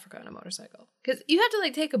got to Africa on a motorcycle. Because you have to,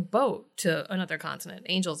 like, take a boat to another continent.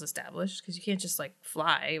 Angel's established, because you can't just, like,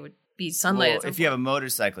 fly. It would be sunlight. Well, if you have a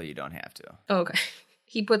motorcycle, you don't have to. Oh, okay.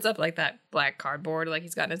 He puts up, like, that black cardboard, like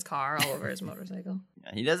he's got in his car all over his motorcycle.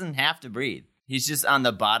 He doesn't have to breathe. He's just on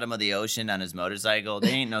the bottom of the ocean on his motorcycle.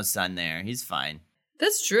 There ain't no sun there. He's fine.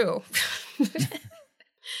 That's true.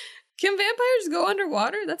 Can vampires go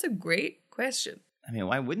underwater? That's a great question. I mean,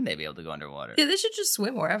 why wouldn't they be able to go underwater? Yeah, they should just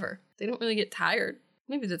swim wherever. They don't really get tired.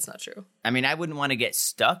 Maybe that's not true. I mean, I wouldn't want to get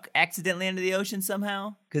stuck accidentally into the ocean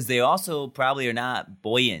somehow, because they also probably are not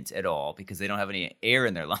buoyant at all because they don't have any air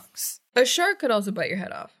in their lungs. A shark could also bite your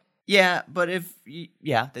head off. Yeah, but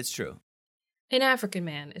yeah, that's true. An African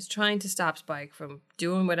man is trying to stop Spike from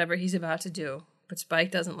doing whatever he's about to do, but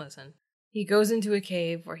Spike doesn't listen. He goes into a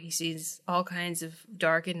cave where he sees all kinds of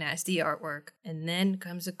dark and nasty artwork, and then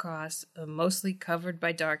comes across a mostly covered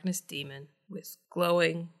by darkness demon with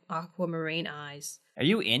glowing aquamarine eyes. Are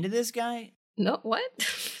you into this guy? No, what?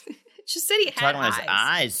 Just said he had Talking about eyes. his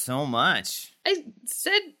eyes so much. I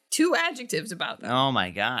said 2 adjectives about them. Oh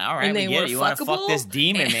my god! All right, And we they get were it. You want to fuck fuckable? this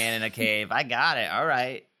demon man in a cave? I got it. All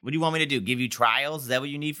right. What do you want me to do? Give you trials? Is that what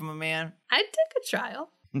you need from a man? I'd take a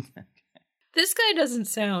trial. This guy doesn't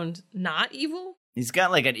sound not evil. He's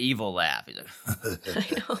got like an evil laugh. He's like, I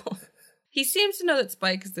know. He seems to know that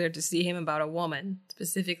Spike is there to see him about a woman,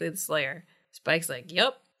 specifically the Slayer. Spike's like,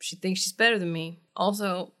 yup, she thinks she's better than me.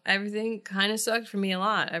 Also, everything kind of sucked for me a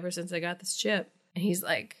lot ever since I got this chip. And he's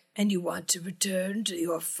like, and you want to return to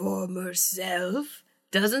your former self?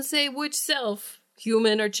 Doesn't say which self,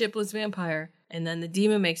 human or chipless vampire. And then the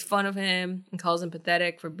demon makes fun of him and calls him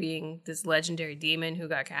pathetic for being this legendary demon who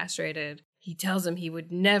got castrated. He tells him he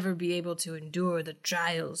would never be able to endure the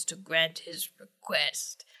trials to grant his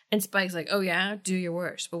request. And Spike's like, oh yeah, do your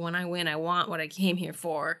worst. But when I win, I want what I came here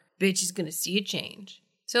for. Bitch is gonna see a change.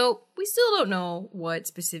 So we still don't know what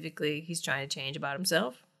specifically he's trying to change about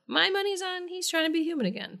himself. My money's on he's trying to be human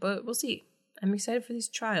again, but we'll see. I'm excited for these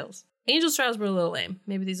trials. Angel's trials were a little lame.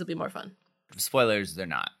 Maybe these will be more fun. spoilers, they're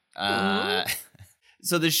not.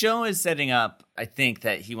 So the show is setting up, I think,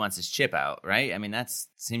 that he wants his chip out, right? I mean, that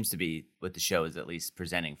seems to be what the show is at least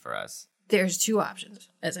presenting for us. There's 2 options,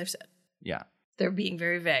 as I've said. Yeah. They're being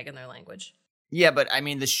very vague in their language. Yeah, but I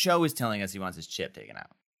mean, the show is telling us he wants his chip taken out.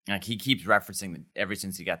 Like, he keeps referencing that ever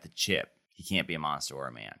since he got the chip, he can't be a monster or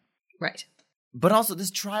a man. Right. But also,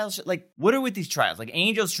 this trial, like, what are with these trials? Like,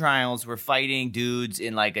 Angel's trials were fighting dudes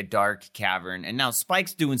in, like, a dark cavern, and now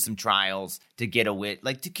Spike's doing some trials to get a wit.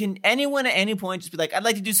 Like, can anyone at any point just be like, I'd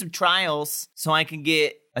like to do some trials so I can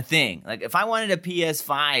get a thing? Like, if I wanted a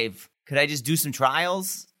PS5, could I just do some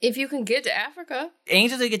trials? If you can get to Africa.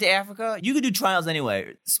 Angel didn't get to Africa. You could do trials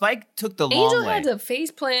anyway. Spike took the long Angel way. had to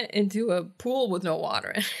faceplant into a pool with no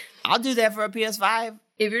water in it. I'll do that for a PS5.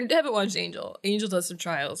 If you haven't watched Angel, Angel does some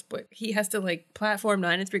trials, but he has to like platform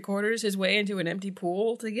 9 3/4 his way into an empty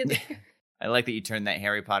pool to get there. I like that you turned that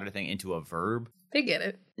Harry Potter thing into a verb. They get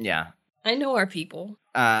it. Yeah. I know our people.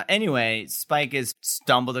 Anyway, Spike has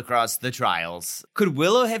stumbled across the trials. Could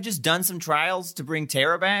Willow have just done some trials to bring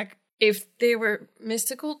Tara back? If they were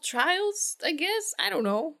mystical trials, I guess. I don't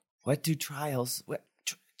know. What do trials?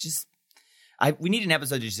 We need an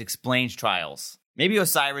episode that just explains trials. Maybe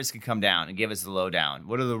Osiris could come down and give us the lowdown.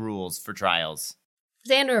 What are the rules for trials?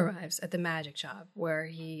 Xander arrives at the magic shop where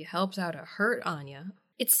he helps out a hurt Anya.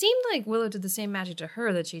 It seemed like Willow did the same magic to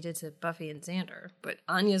her that she did to Buffy and Xander. But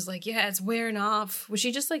Anya's like, yeah, it's wearing off. Was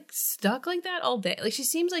she just like stuck like that all day? Like she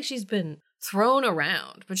seems like she's been thrown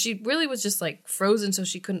around, but she really was just like frozen so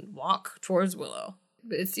she couldn't walk towards Willow.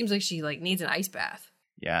 But it seems like she like needs an ice bath.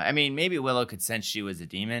 Yeah, I mean, maybe Willow could sense she was a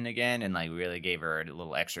demon again and like really gave her a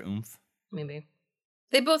little extra oomph. Maybe.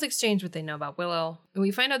 They both exchange what they know about Willow, and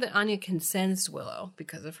we find out that Anya can sense Willow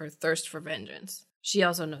because of her thirst for vengeance. She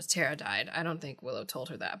also knows Tara died. I don't think Willow told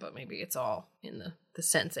her that, but maybe it's all in the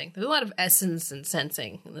sensing. There's a lot of essence and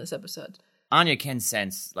sensing in this episode. Anya can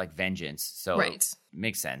sense like vengeance, so Right. It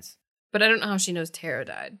makes sense. But I don't know how she knows Tara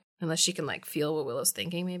died, unless she can like feel what Willow's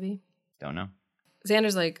thinking, maybe. Don't know.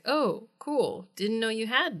 Xander's like, oh, cool. Didn't know you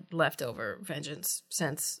had leftover vengeance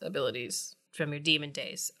sense abilities from your demon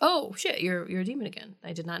days. Oh, shit, you're a demon again.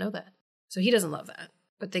 I did not know that. So he doesn't love that.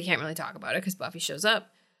 But they can't really talk about it because Buffy shows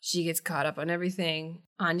up. She gets caught up on everything.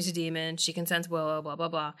 Anya's a demon. She can sense Willow, blah, blah,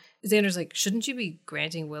 blah. Xander's like, shouldn't you be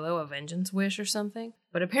granting Willow a vengeance wish or something?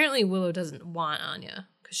 But apparently Willow doesn't want Anya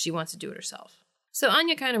because she wants to do it herself. So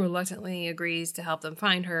Anya kind of reluctantly agrees to help them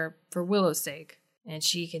find her for Willow's sake. And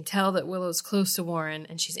she can tell that Willow's close to Warren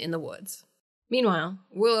and she's in the woods. Meanwhile,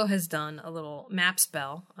 Willow has done a little map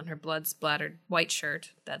spell on her blood-splattered white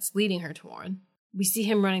shirt that's leading her to Warren. We see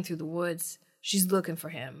him running through the woods. She's looking for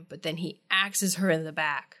him, but then he axes her in the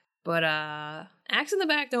back. But, axe in the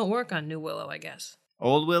back don't work on New Willow, I guess.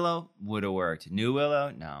 Old Willow would have worked. New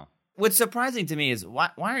Willow, no. What's surprising to me is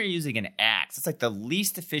why are you using an axe? It's like the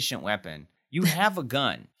least efficient weapon. You have a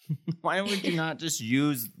gun. Why would you not just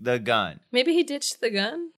use the gun? Maybe he ditched the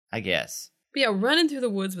gun? I guess. But yeah, running through the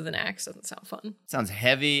woods with an axe doesn't sound fun. Sounds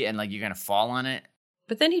heavy and like you're going to fall on it.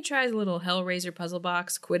 But then he tries a little Hellraiser puzzle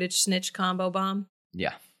box Quidditch snitch combo bomb.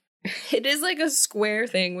 Yeah. It is like a square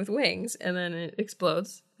thing with wings, and then it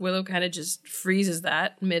explodes. Willow kind of just freezes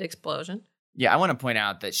that mid-explosion. Yeah, I want to point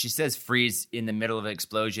out that she says freeze in the middle of an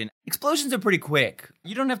explosion. Explosions are pretty quick.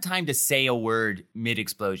 You don't have time to say a word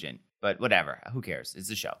mid-explosion. But whatever. Who cares?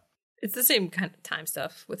 It's a show. It's the same kind of time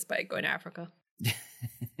stuff with Spike going to Africa. Yeah.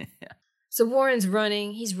 So Warren's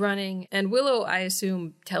running, he's running, and Willow, I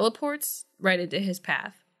assume, teleports right into his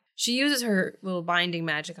path. She uses her little binding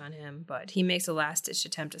magic on him, but he makes a last-ditch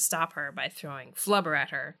attempt to stop her by throwing flubber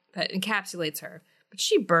at her that encapsulates her. But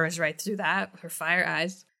she burns right through that with her fire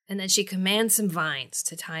eyes, and then she commands some vines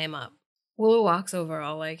to tie him up. Willow walks over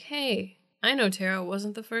all like, hey, I know Tara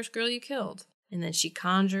wasn't the first girl you killed. And then she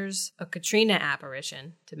conjures a Katrina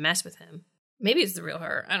apparition to mess with him. Maybe it's the real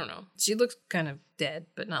her. I don't know. She looks kind of dead,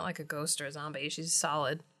 but not like a ghost or a zombie. She's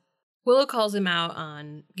solid. Willow calls him out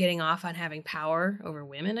on getting off on having power over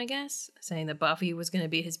women, I guess, saying that Buffy was going to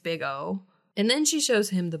be his big O. And then she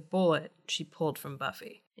shows him the bullet she pulled from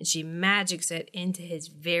Buffy, and she magics it into his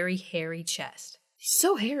very hairy chest. He's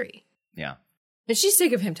so hairy. Yeah. And she's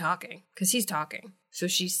sick of him talking, because he's talking. So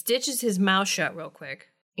she stitches his mouth shut real quick,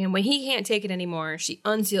 and when he can't take it anymore, she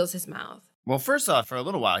unseals his mouth. Well, first off, for a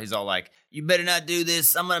little while, he's all like, you better not do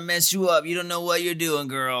this. I'm going to mess you up. You don't know what you're doing,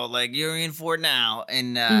 girl. Like, you're in for it now.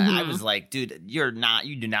 And I was like, dude, you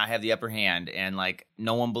do not have the upper hand. And, like,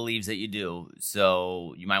 no one believes that you do.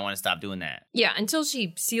 So you might want to stop doing that. Yeah, until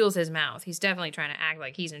she seals his mouth. He's definitely trying to act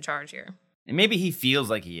like he's in charge here. And maybe he feels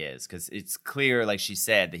like he is, because it's clear, like she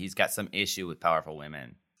said, that he's got some issue with powerful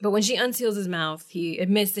women. But when she unseals his mouth, he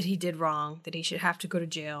admits that he did wrong, that he should have to go to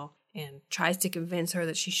jail, and tries to convince her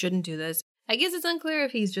that she shouldn't do this. I guess it's unclear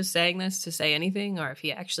if he's just saying this to say anything or if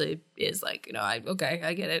he actually is like, I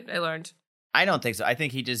get it. I learned. I don't think so. I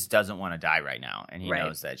think he just doesn't want to die right now, and he Right.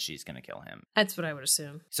 knows that she's going to kill him. That's what I would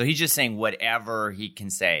assume. So he's just saying whatever he can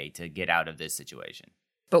say to get out of this situation.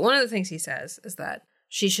 But one of the things he says is that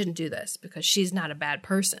she shouldn't do this because she's not a bad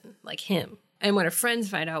person like him. And when her friends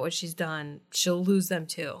find out what she's done, she'll lose them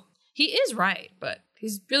too. He is right, but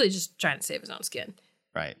he's really just trying to save his own skin.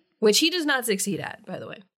 Right. Which he does not succeed at, by the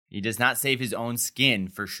way. He does not save his own skin,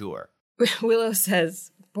 for sure. Willow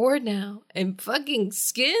says, bored now, and fucking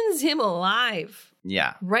skins him alive.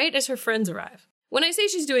 Yeah. Right as her friends arrive. When I say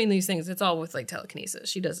she's doing these things, it's all with, like, telekinesis.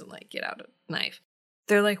 She doesn't, like, get out a knife.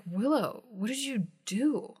 They're like, Willow, what did you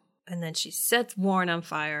do? And then she sets Warren on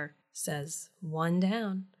fire, says, one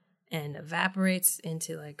down, and evaporates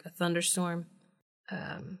into, like, a thunderstorm.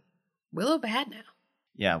 Willow bad now.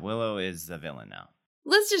 Yeah, Willow is the villain now.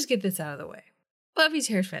 Let's just get this out of the way. Buffy's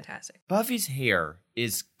hair is fantastic. Buffy's hair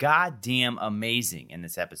is goddamn amazing in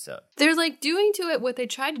this episode. They're like doing to it what they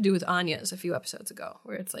tried to do with Anya's a few episodes ago,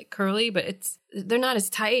 where it's like curly, but they're not as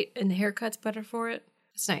tight and the haircut's better for it.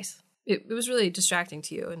 It's nice. It was really distracting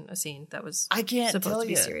to you in a scene that was I can't supposed tell to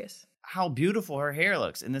be you serious. how beautiful her hair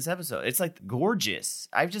looks in this episode. It's like gorgeous.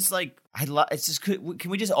 It's just,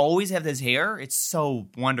 can we just always have this hair? It's so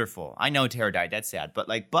wonderful. I know Tara died. That's sad. But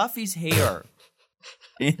like Buffy's hair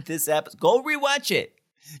in this episode, go rewatch it.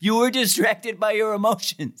 You were distracted by your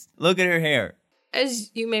emotions. Look at her hair.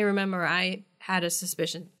 As you may remember, I had a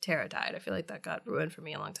suspicion Tara died. I feel like that got ruined for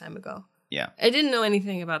me a long time ago. Yeah. I didn't know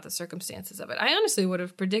anything about the circumstances of it. I honestly would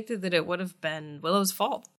have predicted that it would have been Willow's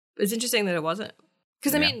fault. It's interesting that it wasn't.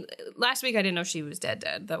 Because, I mean, last week I didn't know she was dead.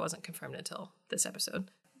 That wasn't confirmed until this episode.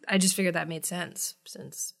 I just figured that made sense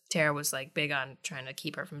since Tara was, like, big on trying to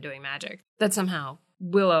keep her from doing magic. That somehow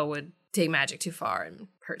Willow would take magic too far and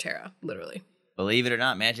hurt Tara, literally. Believe it or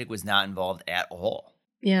not, magic was not involved at all.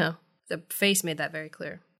 Yeah. The face made that very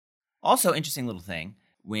clear. Also, interesting little thing.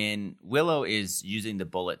 When Willow is using the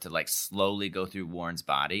bullet to like slowly go through Warren's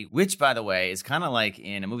body, which, by the way, is kind of like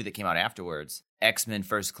in a movie that came out afterwards, X-Men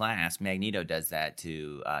First Class, Magneto does that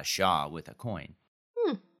to Shaw with a coin.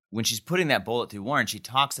 when she's putting that bullet through Warren, she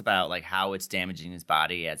talks about like how it's damaging his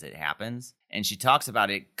body as it happens. And she talks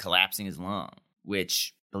about it collapsing his lung,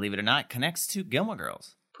 which, believe it or not, connects to Gilmore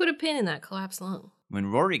Girls. Put a pin in that collapsed lung. When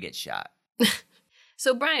Rory gets shot.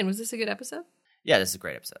 So, Brian, was this a good episode? Yeah, this is a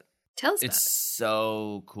great episode. Tell us about It's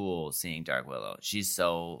so cool seeing Dark Willow. She's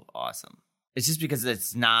so awesome. It's just because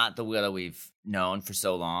it's not the Willow we've known for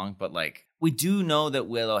so long, but like we do know that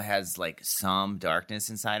Willow has like some darkness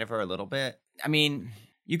inside of her a little bit. I mean,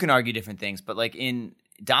 you can argue different things, but like in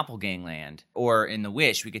Doppelgangland or in The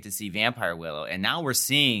Wish, we get to see Vampire Willow, and now we're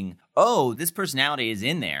seeing, oh, this personality is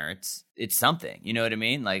in there. It's something, you know what I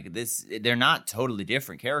mean? Like this, they're not totally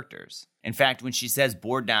different characters. In fact, when she says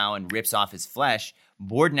bored now and rips off his flesh,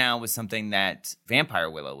 bored now was something that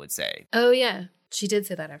Vampire Willow would say. Oh, yeah. She did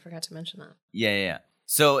say that. I forgot to mention that. Yeah.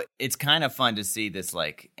 So it's kind of fun to see this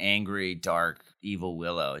like angry, dark, evil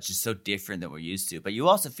Willow. It's just so different than we're used to. But you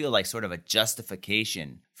also feel like sort of a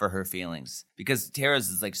justification for her feelings because Tara's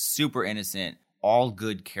is like super innocent, all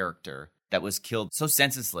good character that was killed so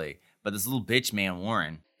senselessly. But this little bitch man,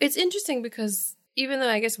 Warren. It's interesting because even though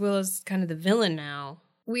I guess Willow's kind of the villain now,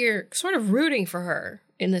 we're sort of rooting for her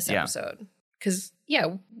in this episode. Because,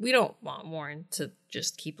 we don't want Warren to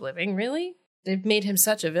just keep living, really. They've made him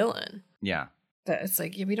such a villain. Yeah. That it's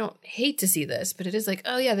like, we don't hate to see this, but it is like,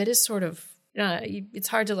 oh, yeah, that is sort of, it's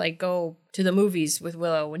hard to like go to the movies with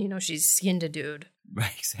Willow when you know she's skinned a dude.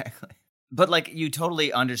 Right, exactly. But like you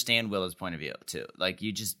totally understand Willow's point of view too. Like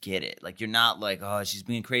you just get it. Like you're not like, oh, she's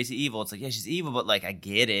being crazy evil. It's like, yeah, she's evil, but like I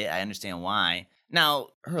get it. I understand why. Now,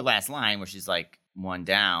 her last line where she's like 1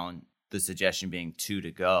 down, the suggestion being 2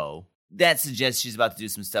 to go, that suggests she's about to do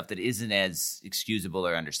some stuff that isn't as excusable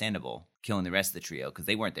or understandable, killing the rest of the trio because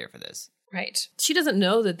they weren't there for this. Right. She doesn't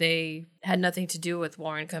know that they had nothing to do with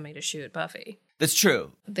Warren coming to shoot Buffy. That's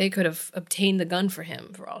true. They could have obtained the gun for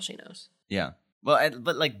him for all she knows. Yeah. Well,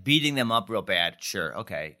 but like beating them up real bad, sure,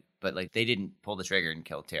 okay. But like they didn't pull the trigger and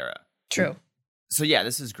kill Tara. True. So yeah,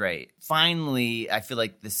 this is great. Finally, I feel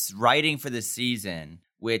like this writing for this season,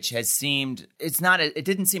 which has seemed, it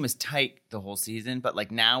didn't seem as tight the whole season, but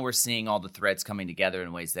like now we're seeing all the threads coming together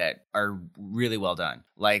in ways that are really well done.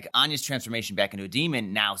 Like Anya's transformation back into a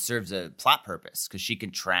demon now serves a plot purpose because she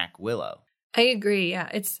can track Willow. I agree, yeah.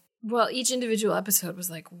 Each individual episode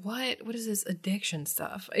was like, what is this addiction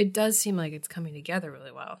stuff? It does seem like it's coming together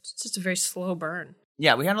really well. It's just a very slow burn.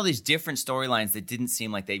 Yeah, we had all these different storylines that didn't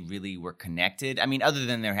seem like they really were connected. I mean, other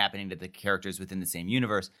than they're happening to the characters within the same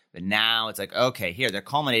universe. But now it's like, okay, here, they're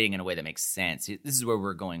culminating in a way that makes sense. This is where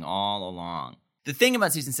we're going all along. The thing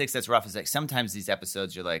about season 6 that's rough is like sometimes these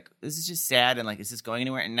episodes you're like, this is just sad and like, is this going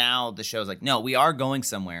anywhere? And now the show's like, no, we are going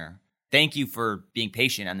somewhere. Thank you for being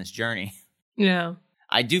patient on this journey. Yeah.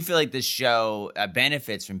 I do feel like this show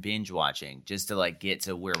benefits from binge watching just to like get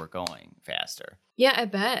to where we're going faster. Yeah, I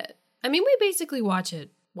bet. I mean, we basically watch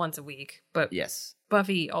it once a week, but yes,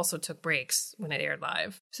 Buffy also took breaks when it aired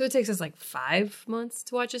live. So it takes us like 5 months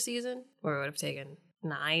to watch a season, or it would have taken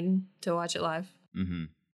 9 to watch it live. Mm-hmm.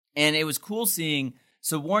 And it was cool seeing,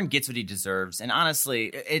 so Warren gets what he deserves. And honestly,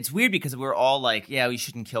 it's weird because we're all like, yeah, we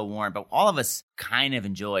shouldn't kill Warren, but all of us kind of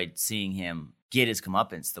enjoyed seeing him get his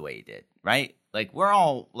comeuppance the way he did, right? Like, we're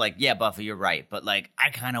all like, yeah, Buffy, you're right. But, like, I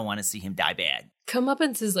kind of want to see him die bad.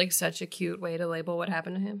 Comeuppance is, like, such a cute way to label what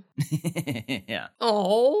happened to him. Yeah.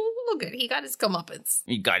 Oh, look at it. He got his comeuppance.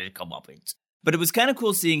 He got his comeuppance. But it was kind of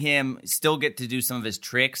cool seeing him still get to do some of his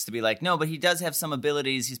tricks to be like, no, but he does have some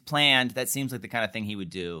abilities. He's planned. That seems like the kind of thing he would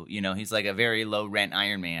do. You know, he's like a very low-rent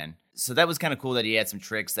Iron Man. So that was kind of cool that he had some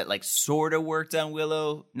tricks that, like, sort of worked on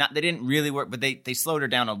Willow. They didn't really work, but they slowed her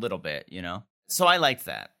down a little bit, you know? So I liked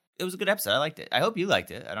that. It was a good episode. I liked it. I hope you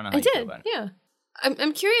liked it. I don't know how you feel about it. Yeah.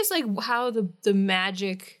 I'm curious, like, how the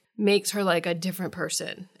magic makes her, like, a different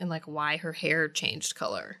person and, like, why her hair changed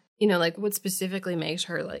color. You know, like, what specifically makes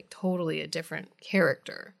her, like, totally a different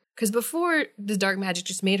character. Because before, the dark magic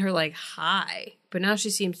just made her, like, high. But now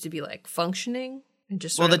she seems to be, like, functioning and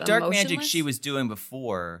just sort of the dark emotionless. magic she was doing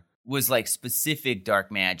before was, like, specific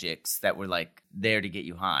dark magics that were, like, there to get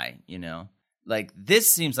you high, you know? Like, this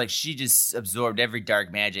seems like she just absorbed every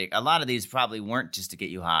dark magic. A lot of these probably weren't just to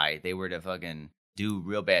get you high. They were to fucking do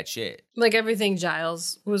real bad shit. Like everything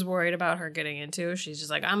Giles was worried about her getting into, she's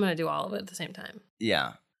just like, I'm going to do all of it at the same time.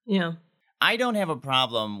 Yeah. Yeah. I don't have a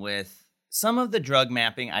problem with some of the drug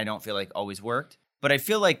mapping. I don't feel like always worked. But I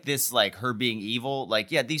feel like this, like, her being evil,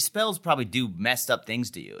 like, yeah, these spells probably do messed up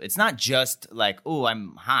things to you. It's not just like, oh,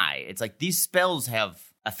 I'm high. It's like these spells have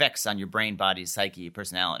effects on your brain, body, psyche,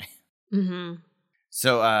 personality. Mm-hmm.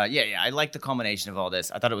 So, I like the culmination of all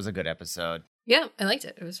this. I thought it was a good episode. Yeah, I liked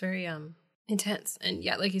it. It was very intense. And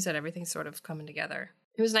yeah, like you said, everything's sort of coming together.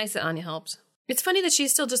 It was nice that Anya helped. It's funny that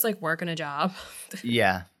she's still just like working a job.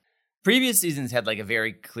 Yeah. Previous seasons had like a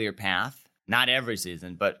very clear path. Not every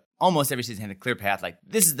season, but almost every season had a clear path. Like,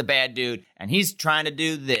 this is the bad dude, and he's trying to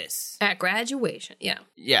do this. At graduation, yeah.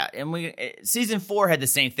 Yeah, and season 4 had the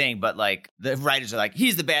same thing, but like the writers are like,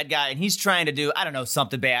 he's the bad guy, and he's trying to do, I don't know,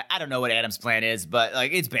 something bad. I don't know what Adam's plan is, but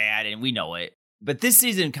like it's bad, and we know it. But this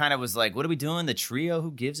season kind of was like, what are we doing? The trio,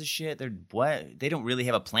 who gives a shit? They don't really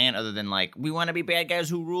have a plan other than like, we want to be bad guys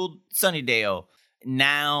who ruled Sunnydale.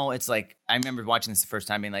 Now it's like, I remember watching this the first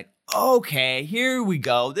time being like, okay, here we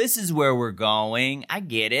go. This is where we're going. I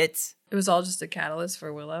get it. It was all just a catalyst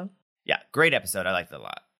for Willow. Yeah, great episode. I liked it a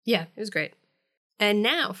lot. Yeah, it was great. And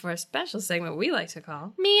now for a special segment we like to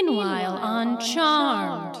call Meanwhile on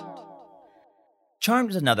Charmed.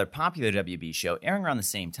 Charmed is another popular WB show airing around the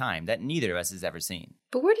same time that neither of us has ever seen.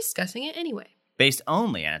 But we're discussing it anyway. Based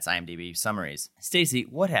only on its IMDb summaries. Stacey,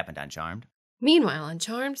 what happened on Charmed? Meanwhile on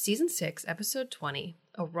Charmed Season 6, Episode 20,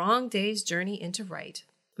 A Wrong Day's Journey into Right,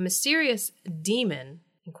 a mysterious demon,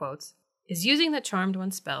 in quotes, is using the Charmed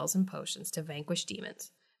One's spells and potions to vanquish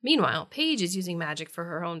demons. Meanwhile, Paige is using magic for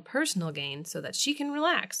her own personal gain so that she can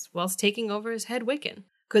relax whilst taking over as head Wiccan.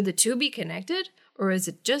 Could the two be connected, or is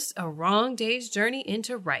it just a wrong day's journey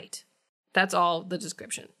into right? That's all the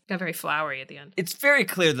description. Got very flowery at the end. It's very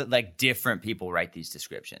clear that like different people write these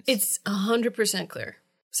descriptions. It's 100% clear.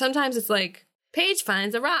 Sometimes it's like, Paige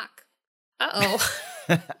finds a rock.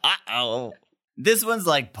 Uh-oh. Uh-oh. This one's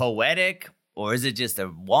like poetic, or is it just a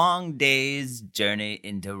long day's journey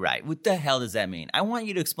into right? What the hell does that mean? I want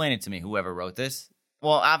you to explain it to me, whoever wrote this.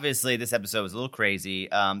 Well, obviously, this episode was a little crazy.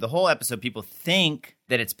 The whole episode, people think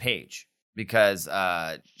that it's Paige because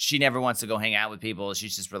she never wants to go hang out with people.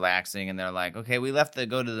 She's just relaxing, and they're like, okay, we left to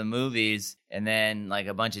go to the movies, and then like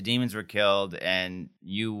a bunch of demons were killed, and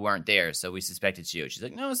you weren't there, so we suspect it's you. She's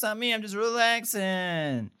like, no, it's not me. I'm just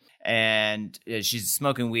relaxing. And she's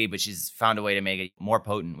smoking weed, but she's found a way to make it more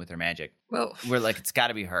potent with her magic. Whoa. We're like, it's got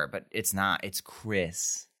to be her, but it's not. It's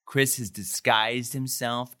Chris. Chris has disguised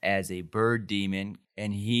himself as a bird demon,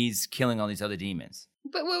 and he's killing all these other demons.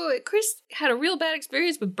 But wait. Chris had a real bad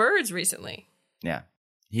experience with birds recently. Yeah.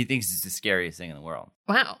 He thinks it's the scariest thing in the world.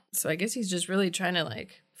 Wow. So I guess he's just really trying to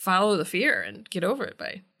like follow the fear and get over it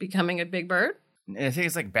by becoming a big bird? I think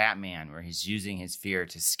it's like Batman, where he's using his fear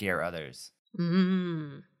to scare others.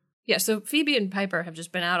 Yeah, so Phoebe and Piper have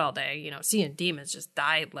just been out all day, seeing demons just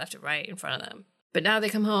die left and right in front of them. But now they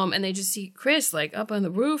come home and they just see Chris like up on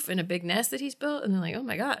the roof in a big nest that he's built. And they're like, oh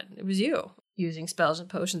my God, it was you. Using spells and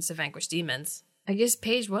potions to vanquish demons. I guess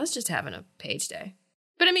Paige was just having a Paige day.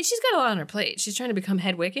 But I mean, she's got a lot on her plate. She's trying to become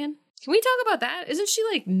head Wiccan. Can we talk about that? Isn't she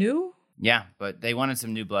like new? Yeah, but they wanted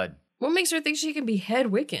some new blood. What makes her think she can be head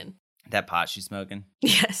Wiccan? That pot she's smoking.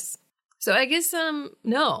 Yes. So I guess,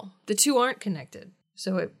 no, the two aren't connected.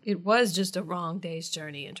 So it was just a wrong day's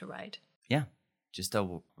journey into right. Yeah, just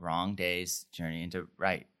a wrong day's journey into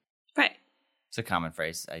right. Right. It's a common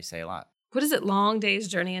phrase I say a lot. What is it? Long day's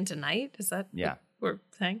journey into night? Is that what we're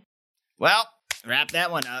saying? Well, wrap that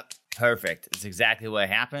one up. Perfect. It's exactly what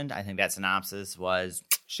happened. I think that synopsis was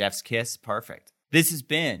chef's kiss. Perfect. This has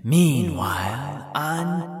been Meanwhile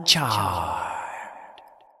on Charmed.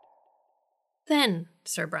 Then,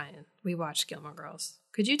 Sir Brian, we watched Gilmore Girls.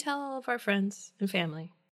 Could you tell all of our friends and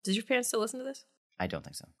family? Does your parents still listen to this? I don't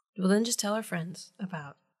think so. Well, then just tell our friends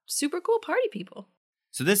about super cool party people.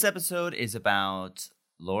 So this episode is about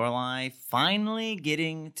Lorelai finally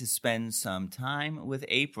getting to spend some time with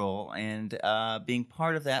April and being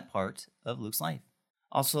part of that part of Luke's life.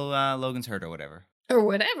 Also, Logan's hurt or whatever. Or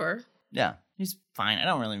whatever. Yeah, he's fine. I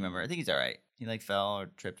don't really remember. I think he's all right. He like fell or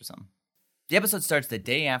tripped or something. The episode starts the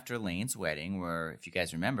day after Lane's wedding, where, if you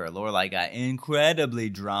guys remember, Lorelai got incredibly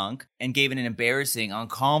drunk and gave an embarrassing,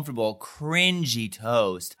 uncomfortable, cringy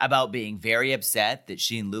toast about being very upset that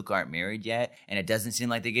she and Luke aren't married yet, and it doesn't seem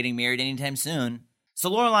like they're getting married anytime soon.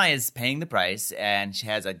 So Lorelai is paying the price, and she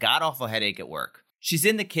has a god-awful headache at work. She's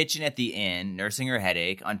in the kitchen at the inn, nursing her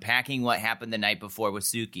headache, unpacking what happened the night before with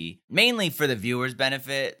Suki, mainly for the viewer's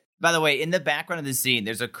benefit. By the way, in the background of the scene,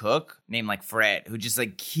 there's a cook named like Fred who just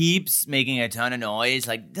like keeps making a ton of noise.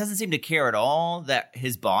 Like doesn't seem to care at all that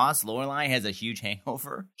his boss, Lorelai, has a huge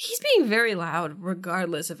hangover. He's being very loud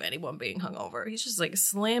regardless of anyone being hungover. He's just like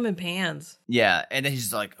slamming pans. Yeah, and then he's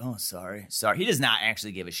just like, oh, sorry. He does not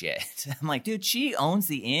actually give a shit. I'm like, dude, she owns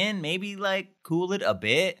the inn. Maybe like cool it a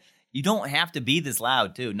bit. You don't have to be this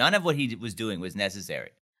loud too. None of what he was doing was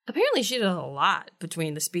necessary. Apparently she did a lot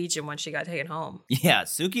between the speech and when she got taken home. Yeah,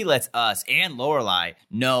 Suki lets us and Lorelai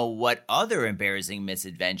know what other embarrassing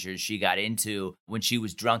misadventures she got into when she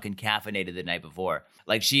was drunk and caffeinated the night before.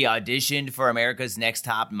 Like she auditioned for America's Next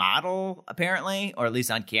Top Model, apparently, or at least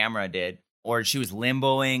on camera did. or she was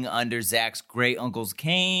limboing under Zach's great uncle's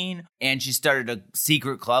cane, and she started a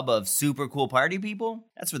secret club of super cool party people.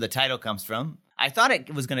 That's where the title comes from. I thought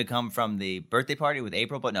it was going to come from the birthday party with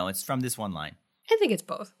April, but no, it's from this one line. I think it's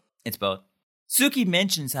both. It's both. Suki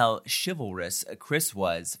mentions how chivalrous Chris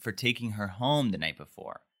was for taking her home the night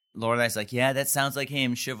before. Lorelai's like, yeah, that sounds like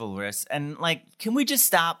him, chivalrous. And like, can we just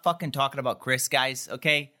stop fucking talking about Chris, guys?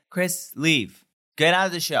 Okay? Chris, leave. Get out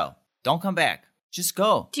of the show. Don't come back. Just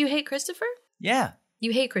go. Do you hate Christopher? Yeah.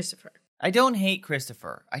 You hate Christopher. I don't hate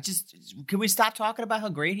Christopher. Can we stop talking about how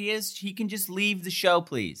great he is? He can just leave the show,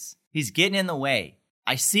 please. He's getting in the way.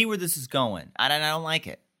 I see where this is going. I don't like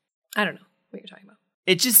it. I don't know what you're talking about.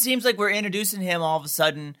 It just seems like we're introducing him all of a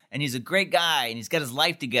sudden, and he's a great guy, and he's got his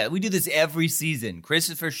life together. We do this every season.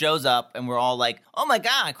 Christopher shows up, and we're all like, oh my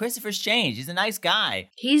God, Christopher's changed. He's a nice guy.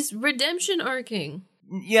 He's redemption arcing.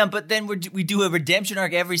 Yeah, but then we do a redemption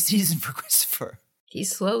arc every season for Christopher.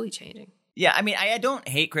 He's slowly changing. Yeah, I mean, I don't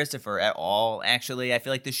hate Christopher at all, actually. I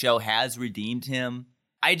feel like the show has redeemed him.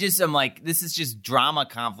 I'm like, this is just drama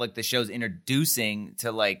conflict the show's introducing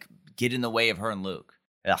to, like, get in the way of her and Luke.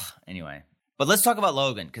 Ugh, anyway. But let's talk about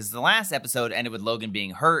Logan, because the last episode ended with Logan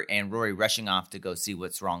being hurt and Rory rushing off to go see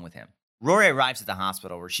what's wrong with him. Rory arrives at the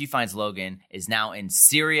hospital where she finds Logan is now in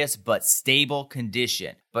serious but stable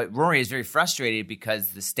condition. But Rory is very frustrated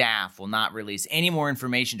because the staff will not release any more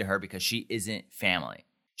information to her because she isn't family.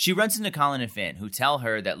 She runs into Colin and Finn, who tell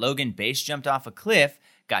her that Logan base jumped off a cliff,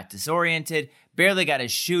 got disoriented, barely got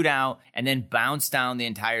his chute out, and then bounced down the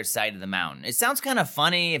entire side of the mountain. It sounds kind of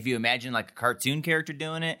funny if you imagine like a cartoon character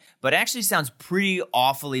doing it, but it actually sounds pretty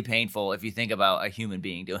awfully painful if you think about a human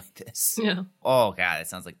being doing this. Yeah. Oh, God, it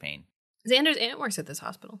sounds like pain. Xander's aunt works at this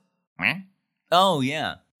hospital. Oh,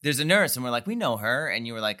 yeah. There's a nurse, and we're like, we know her. And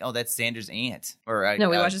you were like, oh, that's Xander's aunt. No,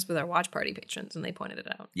 we watched this with our watch party patrons, and they pointed it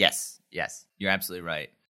out. Yes. You're absolutely right.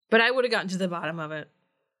 But I would have gotten to the bottom of it.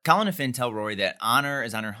 Colin and Finn tell Rory that Honor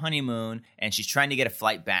is on her honeymoon, and she's trying to get a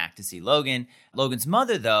flight back to see Logan. Logan's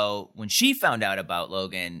mother, though, when she found out about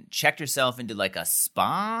Logan, checked herself into like a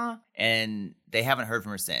spa, and they haven't heard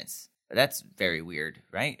from her since. That's very weird,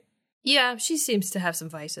 right? Yeah, she seems to have some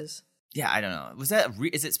vices. Yeah, I don't know. Was that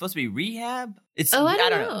is it supposed to be rehab? I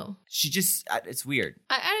don't know. She just it's weird.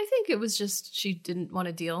 I think it was just she didn't want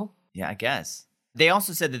to deal. Yeah, I guess. They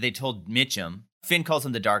also said that they told Mitchum. Finn calls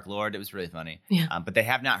him the Dark Lord. It was really funny. Yeah. But they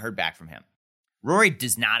have not heard back from him. Rory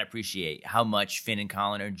does not appreciate how much Finn and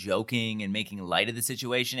Colin are joking and making light of the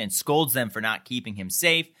situation and scolds them for not keeping him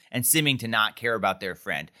safe and seeming to not care about their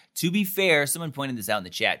friend. To be fair, someone pointed this out in the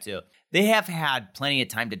chat too. They have had plenty of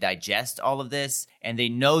time to digest all of this, and they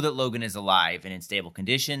know that Logan is alive and in stable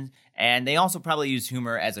condition, and they also probably use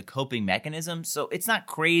humor as a coping mechanism, so it's not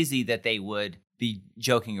crazy that they would be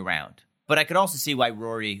joking around. But I could also see why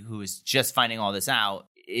Rory, who is just finding all this out,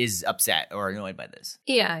 is upset or annoyed by this.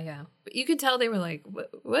 Yeah. But you could tell they were like,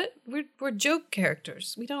 what? We're joke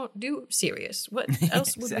characters. We don't do serious. What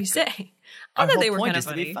else would we say? I thought they were kind of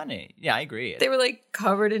funny. To be funny. Yeah, I agree. They were like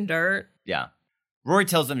covered in dirt. Yeah. Rory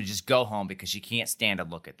tells them to just go home because she can't stand to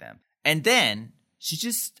look at them. And then she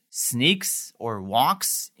just sneaks or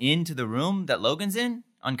walks into the room that Logan's in,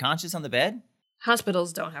 unconscious on the bed.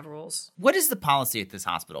 Hospitals don't have rules. What is the policy at this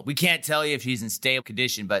hospital? We can't tell you if she's in stable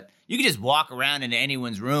condition, but you can just walk around into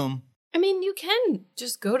anyone's room. I mean, you can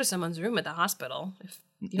just go to someone's room at the hospital.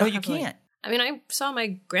 No, you can't. I saw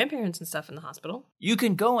my grandparents and stuff in the hospital. You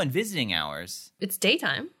can go on visiting hours. It's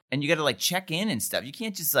daytime. And you got to like check in and stuff. You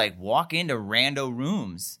can't just like walk into rando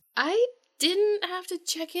rooms. I didn't have to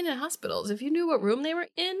check in at hospitals. If you knew what room they were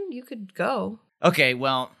in, you could go. Okay,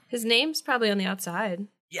 well. His name's probably on the outside.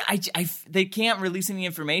 Yeah, they can't release any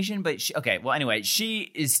information, but anyway, she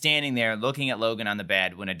is standing there looking at Logan on the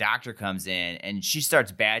bed when a doctor comes in, and she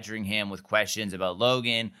starts badgering him with questions about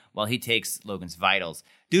Logan while he takes Logan's vitals.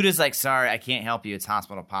 Dude is like, sorry, I can't help you. It's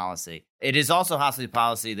hospital policy. It is also hospital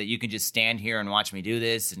policy that you can just stand here and watch me do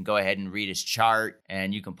this and go ahead and read his chart,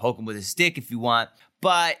 and you can poke him with a stick if you want,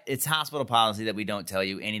 but it's hospital policy that we don't tell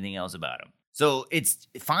you anything else about him. So it's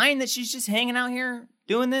fine that she's just hanging out here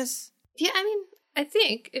doing this? Yeah, I mean, I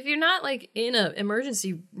think if you're not like in an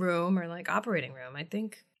emergency room or like operating room, I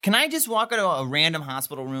think. Can I just walk into a random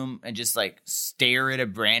hospital room and just like stare at a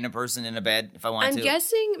random person in a bed if I want to? I'm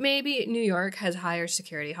guessing maybe New York has higher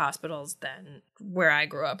security hospitals than where I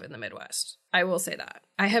grew up in the Midwest. I will say that.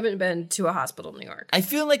 I haven't been to a hospital in New York. I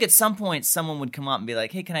feel like at some point someone would come up and be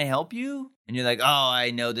like, hey, can I help you? And you're like, oh,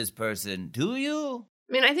 I know this person. Do you?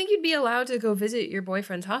 I mean, I think you'd be allowed to go visit your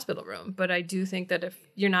boyfriend's hospital room, but I do think that if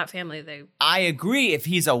you're not family, I agree if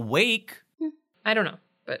he's awake. I don't know,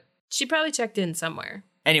 but she probably checked in somewhere.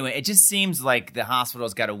 Anyway, it just seems like the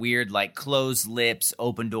hospital's got a weird, like, closed lips,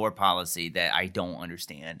 open door policy that I don't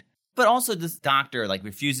understand. But also this doctor, like,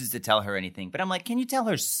 refuses to tell her anything. But I'm like, can you tell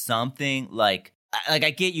her something? Like, I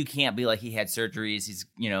get you can't be like, he had surgeries. He's,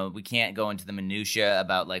 we can't go into the minutia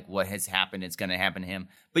about, like, what has happened. It's going to happen to him.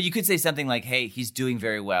 But you could say something like, hey, he's doing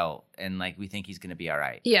very well. And, like, we think he's going to be all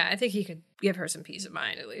right. Yeah, I think he could give her some peace of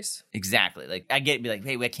mind, at least. Exactly. Like, I get, be like,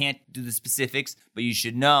 hey, I can't do the specifics, but you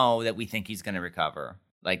should know that we think he's going to recover.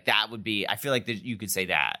 Like, that would be, I feel like you could say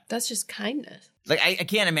that. That's just kindness. Like, I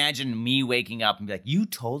can't imagine me waking up and be like, you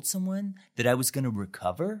told someone that I was going to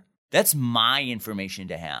recover? That's my information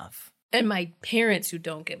to have. And my parents who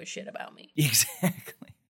don't give a shit about me. Exactly.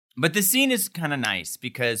 But the scene is kind of nice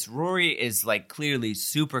because Rory is, like, clearly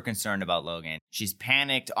super concerned about Logan. She's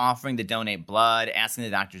panicked, offering to donate blood, asking the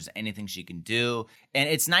doctors anything she can do. And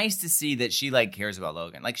it's nice to see that she, like, cares about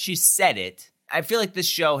Logan. Like, she said it. I feel like this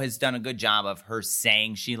show has done a good job of her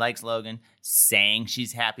saying she likes Logan, saying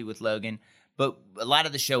she's happy with Logan. But a lot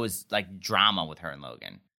of the show is, like, drama with her and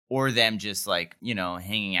Logan. Or them just, like,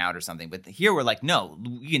 hanging out or something. But here we're like, no,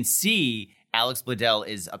 you can see Alex Bledel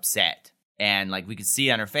is upset. And, like, we can see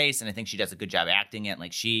it on her face, and I think she does a good job acting it.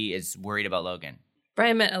 Like, she is worried about Logan.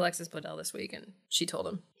 Brian met Alexis Bledel this week, and she told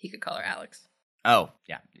him he could call her Alex. Oh,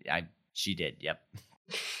 yeah. She did, yep.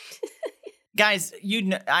 Guys,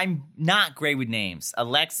 I'm not great with names.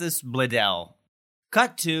 Alexis Bledel.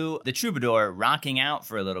 Cut to the troubadour rocking out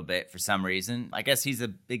for a little bit for some reason. I guess he's a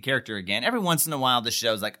big character again. Every once in a while, the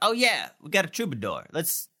show's like, oh yeah, we got a troubadour.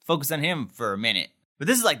 Let's focus on him for a minute. But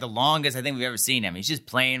this is like the longest I think we've ever seen him. He's just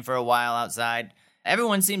playing for a while outside.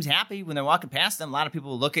 Everyone seems happy when they're walking past him. A lot of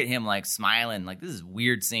people look at him like smiling, like this is a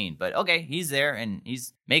weird scene. But okay, he's there and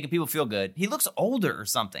he's making people feel good. He looks older or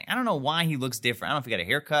something. I don't know why he looks different. I don't know if he got a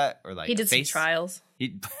haircut or like he did face. some trials.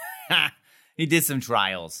 He did some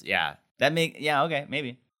trials, yeah. Okay,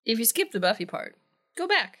 maybe. If you skip the Buffy part, go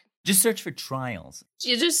back. Just search for trials.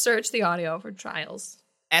 You just search the audio for trials.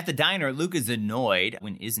 At the diner, Luke is annoyed.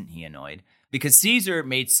 When isn't he annoyed? Because Caesar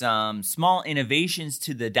made some small innovations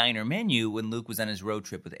to the diner menu when Luke was on his road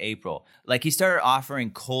trip with April. Like, he started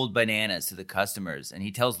offering cold bananas to the customers, and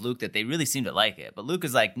he tells Luke that they really seem to like it. But Luke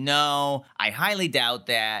is like, no, I highly doubt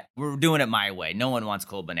that. We're doing it my way. No one wants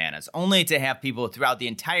cold bananas. Only to have people throughout the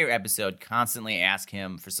entire episode constantly ask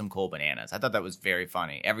him for some cold bananas. I thought that was very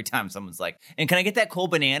funny. Every time someone's like, and can I get that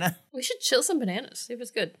cold banana? We should chill some bananas, see if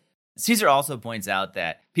it's good. Caesar also points out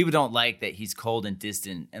that people don't like that he's cold and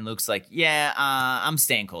distant, and Luke's like, yeah, I'm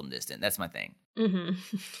staying cold and distant. That's my thing.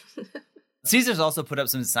 Mm-hmm. Caesar's also put up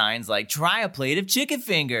some signs like, try a plate of chicken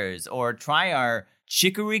fingers, or try our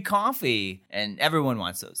chicory coffee, and everyone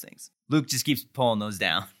wants those things. Luke just keeps pulling those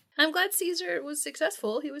down. I'm glad Caesar was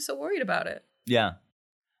successful. He was so worried about it. Yeah.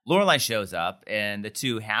 Lorelai shows up, and the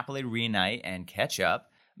two happily reunite and catch up.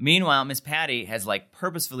 Meanwhile, Miss Patty has, like,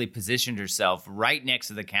 purposefully positioned herself right next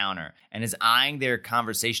to the counter and is eyeing their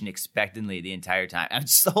conversation expectantly the entire time.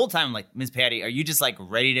 The whole time, I'm like, Miss Patty, are you just, like,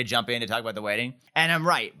 ready to jump in to talk about the wedding? And I'm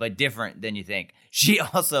right, but different than you think. She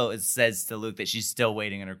also says to Luke that she's still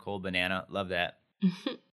waiting on her cold banana. Love that.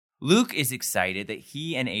 Luke is excited that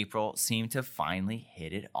he and April seem to finally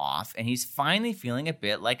hit it off, and he's finally feeling a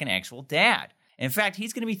bit like an actual dad. In fact,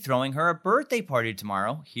 he's going to be throwing her a birthday party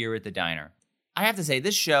tomorrow here at the diner. I have to say,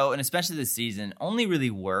 this show, and especially this season, only really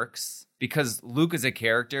works because Luke as a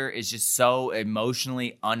character is just so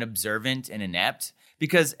emotionally unobservant and inept.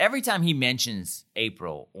 Because every time he mentions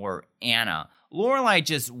April or Anna, Lorelai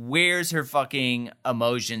just wears her fucking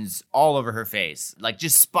emotions all over her face. Like,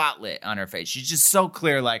 just spotlit on her face. She's just so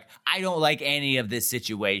clear, like, I don't like any of this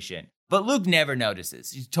situation. But Luke never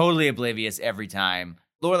notices. He's totally oblivious every time.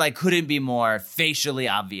 Lorelai couldn't be more facially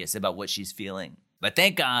obvious about what she's feeling. But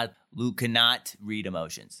thank God, Luke cannot read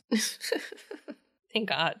emotions. Thank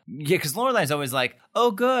God. Yeah, because Lorelai's always like,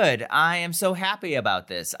 oh, good, I am so happy about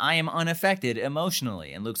this. I am unaffected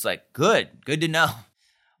emotionally. And Luke's like, good to know.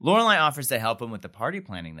 Lorelai offers to help him with the party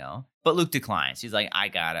planning, though. But Luke declines. He's like, I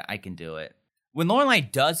got it. I can do it. When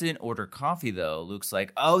Lorelai doesn't order coffee, though, Luke's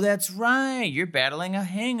like, oh, that's right. You're battling a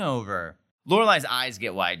hangover. Lorelai's eyes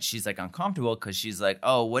get wide. She's, like, uncomfortable because she's like,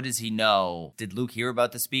 oh, what does he know? Did Luke hear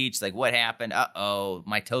about the speech? Like, what happened? Uh-oh,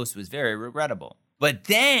 my toast was very regrettable. But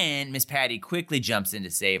then Miss Patty quickly jumps in to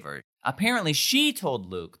save her. Apparently, she told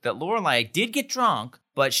Luke that Lorelai did get drunk,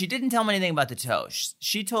 but she didn't tell him anything about the toast.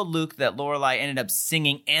 She told Luke that Lorelai ended up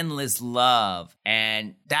singing Endless Love,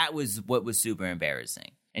 and that was what was super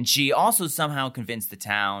embarrassing. And she also somehow convinced the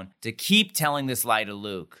town to keep telling this lie to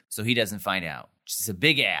Luke so he doesn't find out. It's a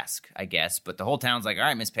big ask, I guess, but the whole town's like, all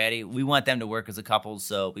right, Miss Patty, we want them to work as a couple,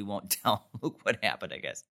 so we won't tell Luke what happened, I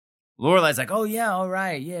guess. Lorelai's like, oh, yeah, all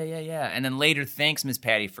right, yeah. And then later thanks Miss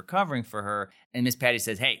Patty for covering for her. And Miss Patty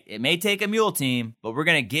says, hey, it may take a mule team, but we're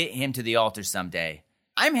going to get him to the altar someday.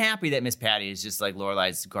 I'm happy that Miss Patty is just like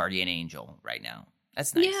Lorelai's guardian angel right now.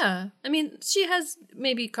 That's nice. Yeah. I mean, she has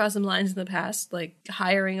maybe crossed some lines in the past, like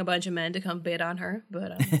hiring a bunch of men to come bid on her.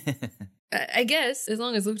 But I guess as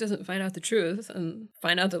long as Luke doesn't find out the truth and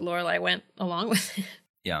find out that Lorelai went along with it.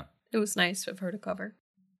 Yeah. It was nice of her to cover.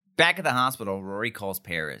 Back at the hospital, Rory calls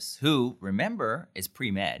Paris, who, remember, is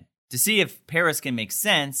pre-med, to see if Paris can make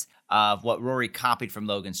sense of what Rory copied from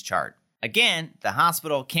Logan's chart. Again, the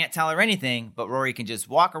hospital can't tell her anything, but Rory can just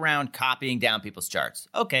walk around copying down people's charts.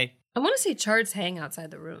 Okay. I want to say charts hang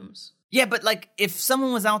outside the rooms. Yeah, but like if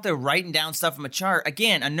someone was out there writing down stuff from a chart,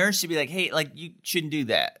 again, a nurse should be like, hey, like you shouldn't do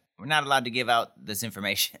that. We're not allowed to give out this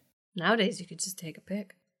information. Nowadays, you could just take a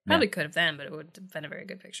pic. Probably could have then, but it would have been a very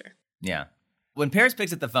good picture. Yeah. When Paris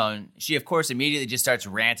picks up the phone, she, of course, immediately just starts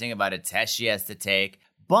ranting about a test she has to take,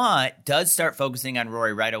 but does start focusing on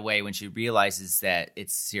Rory right away when she realizes that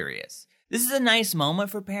it's serious. This is a nice moment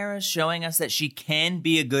for Paris, showing us that she can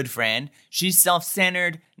be a good friend. She's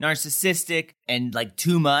self-centered, narcissistic, and like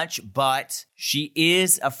too much, but she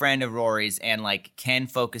is a friend of Rory's and like can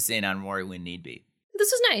focus in on Rory when need be. This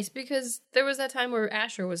was nice because there was that time where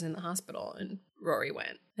Asher was in the hospital and Rory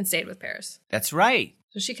went and stayed with Paris. That's right.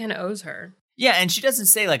 So she kind of owes her. Yeah, and she doesn't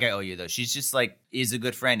say like I owe you though. She's just like is a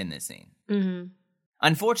good friend in this scene. Mm-hmm.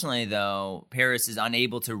 Unfortunately though, Paris is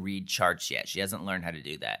unable to read charts yet. She hasn't learned how to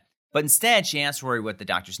do that. But instead, she asks Rory what the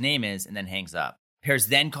doctor's name is and then hangs up. Paris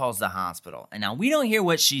then calls the hospital. And now we don't hear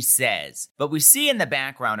what she says, but we see in the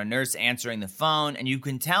background a nurse answering the phone, and you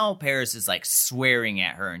can tell Paris is like swearing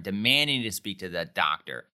at her and demanding to speak to the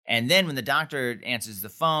doctor. And then when the doctor answers the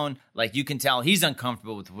phone, like you can tell he's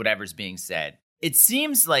uncomfortable with whatever's being said. It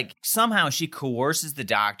seems like somehow she coerces the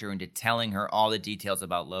doctor into telling her all the details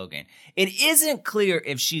about Logan. It isn't clear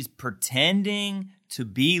if she's pretending to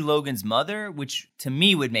be Logan's mother, which to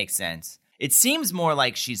me would make sense. It seems more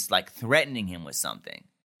like she's like threatening him with something,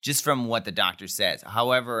 just from what the doctor says.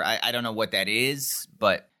 However, I don't know what that is,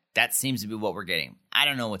 but that seems to be what we're getting. I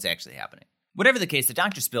don't know what's actually happening. Whatever the case, the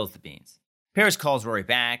doctor spills the beans. Paris calls Rory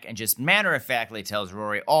back and just matter-of-factly tells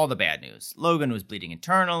Rory all the bad news. Logan was bleeding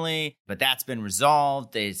internally, but that's been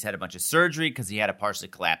resolved. They just had a bunch of surgery because he had a partially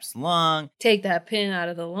collapsed lung. Take that pin out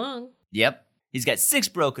of the lung. Yep. He's got 6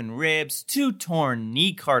 broken ribs, 2 torn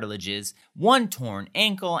knee cartilages, 1 torn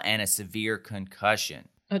ankle, and a severe concussion.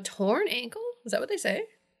 A torn ankle? Is that what they say?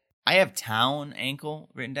 I have town ankle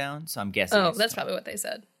written down, so I'm guessing. Oh, that's probably what they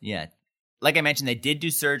said. Yeah. Like I mentioned, they did do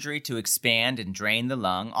surgery to expand and drain the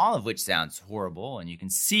lung, all of which sounds horrible, and you can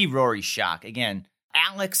see Rory's shock. Again,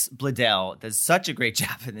 Alex Bledel does such a great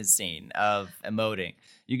job in this scene of emoting.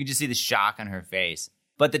 You can just see the shock on her face.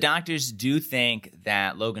 But the doctors do think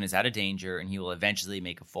that Logan is out of danger and he will eventually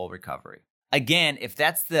make a full recovery. Again, if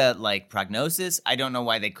that's the prognosis, I don't know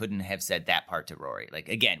why they couldn't have said that part to Rory. Like,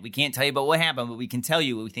 again, we can't tell you about what happened, but we can tell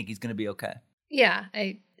you we think he's going to be okay. Yeah,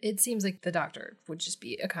 it seems like the doctor would just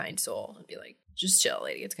be a kind soul and be like, just chill,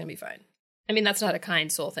 lady, it's going to be fine. I mean, that's not a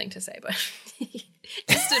kind soul thing to say, but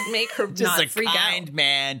just to make her just not a freak kind out.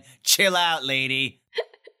 man, chill out, lady.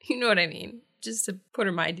 You know what I mean? Just to put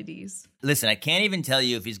her mind at ease. Listen, I can't even tell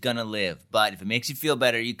you if he's gonna live, but if it makes you feel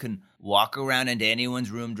better, you can walk around into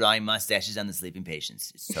anyone's room drawing mustaches on the sleeping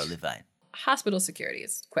patients. It's totally fine. Hospital security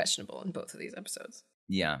is questionable in both of these episodes.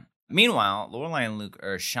 Yeah. Meanwhile, Lorelai and Luke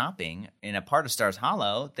are shopping in a part of Stars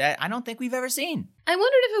Hollow that I don't think we've ever seen. I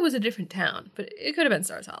wondered if it was a different town, but it could have been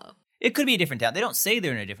Stars Hollow. It could be a different town. They don't say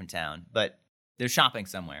they're in a different town, but they're shopping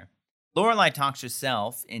somewhere. Lorelai talks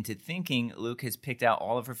herself into thinking Luke has picked out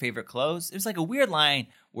all of her favorite clothes. There's like a weird line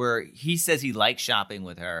where he says he likes shopping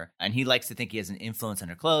with her and he likes to think he has an influence on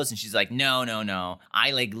her clothes. And she's like, no.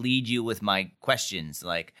 I lead you with my questions.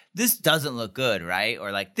 Like, this doesn't look good, right?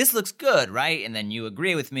 Or like, this looks good, right? And then you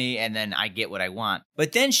agree with me and then I get what I want.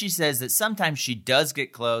 But then she says that sometimes she does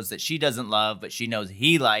get clothes that she doesn't love, but she knows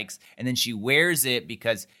he likes. And then she wears it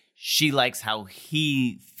because she likes how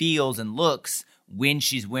he feels and looks when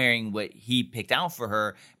she's wearing what he picked out for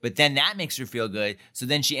her, but then that makes her feel good. So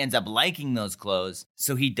then she ends up liking those clothes.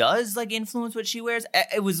 So he does influence what she wears.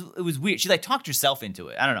 It was weird. She talked herself into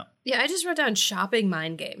it. I don't know. Yeah, I just wrote down shopping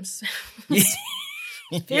mind games.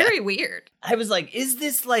 Very weird. I was like, is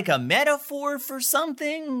this a metaphor for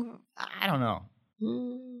something? I don't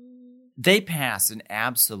know. They pass an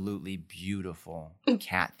absolutely beautiful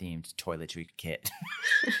cat-themed toiletry kit.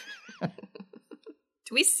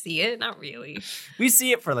 Do we see it? Not really. We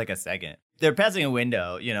see it for a second. They're passing a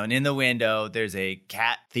window, and in the window, there's a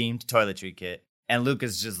cat-themed toiletry kit. And Luke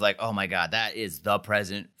is just like, oh my God, that is the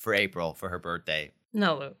present for April for her birthday.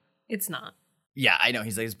 No, Luke. It's not. Yeah, I know.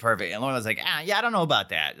 He's like, it's perfect. And Lorelai's like, yeah, I don't know about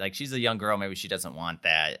that. Like, she's a young girl. Maybe she doesn't want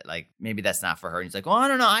that. Like, maybe that's not for her. And he's like, well, I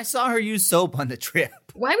don't know. I saw her use soap on the trip.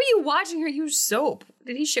 Why were you watching her use soap?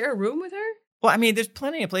 Did he share a room with her? Well, I mean, there's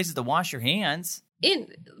plenty of places to wash your hands. In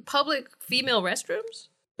public female restrooms?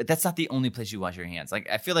 But that's not the only place you wash your hands. Like,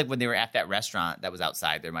 I feel like when they were at that restaurant that was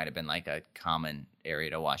outside, there might have been like a common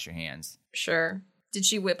area to wash your hands. Sure. Did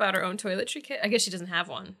she whip out her own toiletry kit? I guess she doesn't have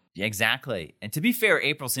one. Yeah, exactly. And to be fair,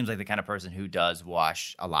 April seems like the kind of person who does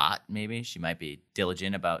wash a lot, maybe. She might be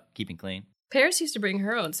diligent about keeping clean. Paris used to bring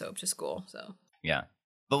her own soap to school, so. Yeah.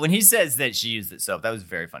 But when he says that she used the soap, that was a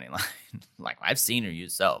very funny line. Like, I've seen her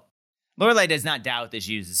use soap. Lorelai does not doubt that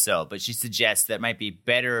she uses soap, but she suggests there might be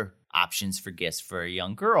better options for gifts for a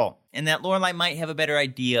young girl, and that Lorelai might have a better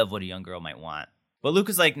idea of what a young girl might want. But Luke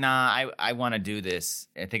is like, nah, I want to do this.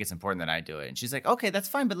 I think it's important that I do it. And she's like, okay, that's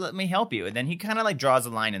fine, but let me help you. And then he kind of like draws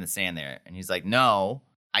a line in the sand there. And he's like, no,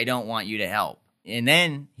 I don't want you to help. And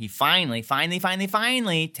then he finally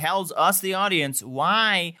tells us, the audience,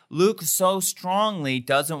 why Luke so strongly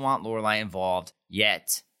doesn't want Lorelai involved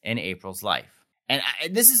yet in April's life. And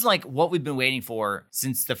this is like what we've been waiting for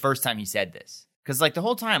since the first time he said this. Because like the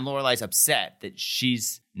whole time, Lorelai's upset that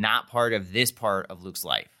she's not part of this part of Luke's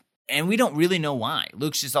life. And we don't really know why.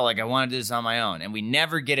 Luke's just all like, I want to do this on my own. And we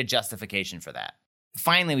never get a justification for that.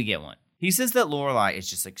 Finally, we get one. He says that Lorelai is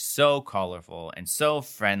just like so colorful and so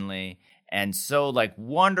friendly and so like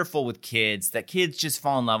wonderful with kids that kids just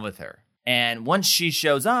fall in love with her. And once she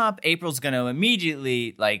shows up, April's going to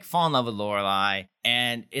immediately like fall in love with Lorelai,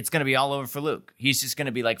 and it's going to be all over for Luke. He's just going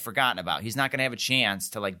to be like forgotten about. He's not going to have a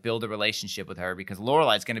chance to like build a relationship with her because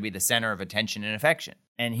Lorelai's going to be the center of attention and affection.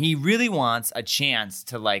 And he really wants a chance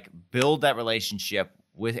to like build that relationship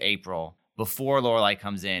with April before Lorelai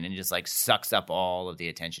comes in and just like sucks up all of the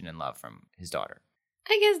attention and love from his daughter.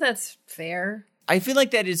 I guess that's fair. I feel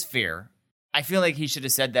like that is fair. I feel like he should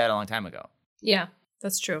have said that a long time ago. Yeah,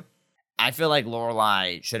 that's true. I feel like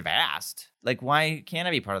Lorelai should have asked, like, why can't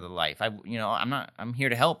I be part of the life? I'm here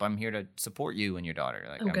to help. I'm here to support you and your daughter.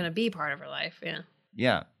 Like, I'm going to be part of her life. Yeah.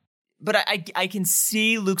 Yeah. But I can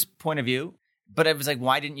see Luke's point of view, but I was like,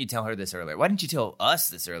 why didn't you tell her this earlier? Why didn't you tell us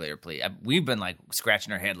this earlier, please? We've been like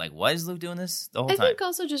scratching our head, like, why is Luke doing this the whole time? I think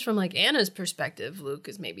also just from like Anna's perspective, Luke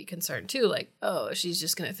is maybe concerned too. Like, oh, she's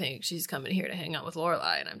just going to think she's coming here to hang out with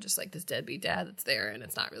Lorelai, and I'm just like this deadbeat dad that's there, and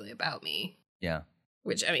it's not really about me. Yeah.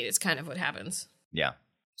 Which, I mean, it's kind of what happens. Yeah.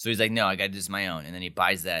 So he's like, no, I got to do this my own. And then he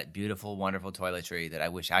buys that beautiful, wonderful toiletry that I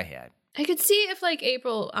wish I had. I could see if, like,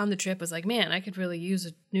 April on the trip was like, man, I could really use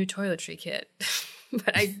a new toiletry kit.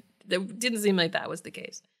 But it didn't seem like that was the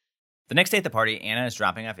case. The next day at the party, Anna is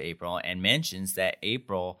dropping off April and mentions that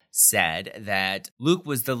April said that Luke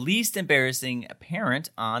was the least embarrassing parent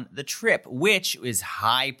on the trip, which is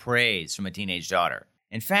high praise from a teenage daughter.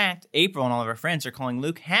 In fact, April and all of her friends are calling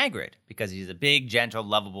Luke Hagrid because he's a big, gentle,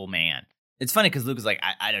 lovable man. It's funny because Luke is like,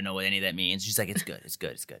 I don't know what any of that means. She's like, it's good, it's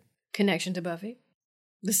good, it's good. Connection to Buffy?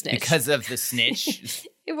 The snitch. Because of the snitch.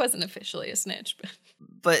 It wasn't officially a snitch,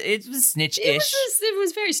 but it was snitch-ish. It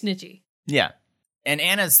was very snitchy. Yeah. And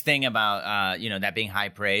Anna's thing about, that being high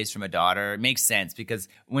praise from a daughter makes sense because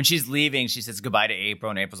when she's leaving, she says goodbye to April,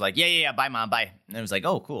 and April's like, yeah, bye, Mom, bye. And it was like,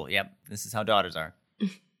 oh, cool, yep, this is how daughters are.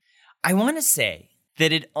 I want to say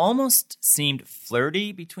that it almost seemed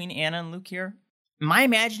flirty between Anna and Luke here. Am I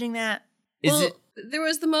imagining that? There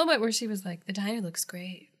was the moment where she was like, the diner looks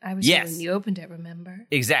great. I was here when you opened it, remember?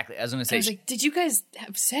 Exactly. I was going to say. I was like, did you guys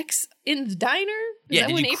have sex in the diner? Did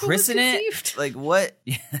you christen it? Like, what?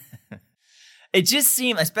 It just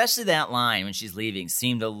seemed, especially that line when she's leaving,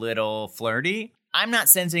 seemed a little flirty. I'm not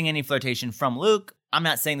sensing any flirtation from Luke. I'm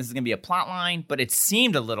not saying this is going to be a plot line, but it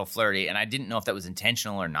seemed a little flirty, and I didn't know if that was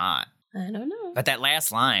intentional or not. I don't know. But that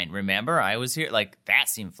last line, remember, I was here, like, that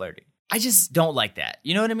seemed flirty. I just don't like that.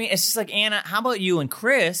 You know what I mean? It's just like, Anna, how about you and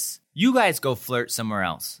Chris? You guys go flirt somewhere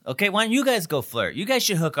else, okay? Why don't you guys go flirt? You guys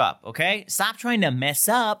should hook up, okay? Stop trying to mess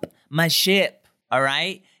up my ship, all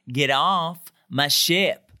right? Get off my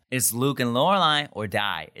ship. It's Luke and Lorelai or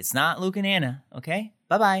die. It's not Luke and Anna, okay?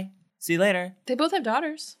 Bye-bye. See you later. They both have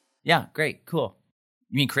daughters. Yeah, great, cool.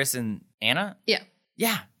 You mean Chris and Anna? Yeah.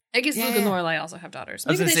 Yeah. I guess Luke and Lorelai also have daughters.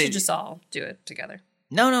 Maybe they should just all do it together.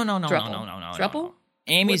 No. Thruple? No.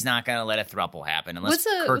 Amy's not going to let a thruple happen unless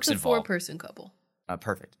Kirk's involved. What's a 4-person couple?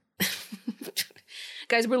 Perfect.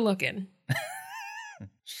 Guys, we're looking.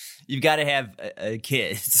 You've got to have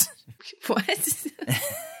kids. What?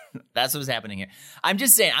 That's what's happening here. I'm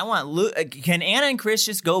just saying, I want Luke. Can Anna and Chris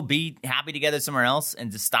just go be happy together somewhere else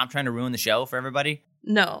and just stop trying to ruin the show for everybody?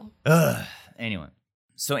 No. Anyway.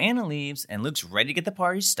 So Anna leaves, and Luke's ready to get the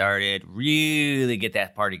party started, really get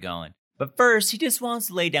that party going. But first, he just wants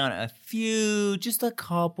to lay down just a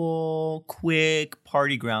couple quick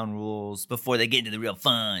party ground rules before they get into the real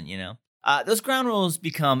fun, you know? Those ground rules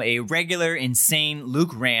become a regular, insane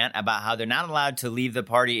Luke rant about how they're not allowed to leave the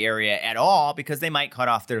party area at all because they might cut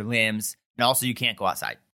off their limbs. And also, you can't go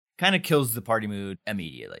outside. Kind of kills the party mood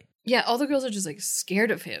immediately. Yeah, all the girls are just like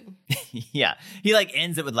scared of him. Yeah. He like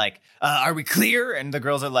ends it with like, are we clear? And the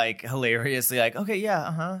girls are like hilariously like, okay,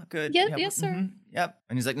 yeah, good. Yeah, yep, yes, sir. Yep.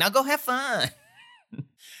 And he's like, now go have fun.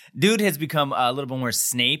 Dude has become a little bit more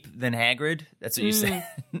Snape than Hagrid. That's what you said.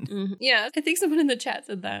 Yeah, I think someone in the chat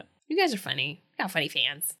said that. You guys are funny. You got funny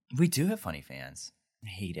fans. We do have funny fans. I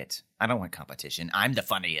hate it. I don't want competition. I'm the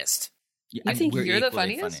funniest. You think you're the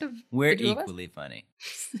funniest? Funny. We're equally funny.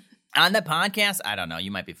 On the podcast, I don't know.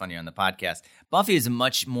 You might be funnier on the podcast. Buffy is a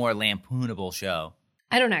much more lampoonable show.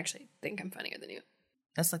 I don't actually think I'm funnier than you.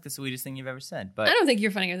 That's like the sweetest thing you've ever said. But I don't think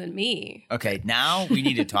you're funnier than me. Okay, now we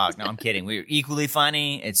need to talk. No, I'm kidding. We're equally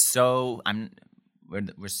funny.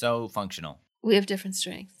 We're so functional. We have different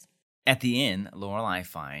strengths. At the inn, Lorelai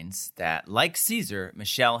finds that, like Caesar,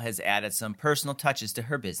 Michelle has added some personal touches to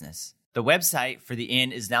her business. The website for the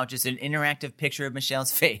inn is now just an interactive picture of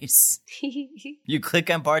Michelle's face. You click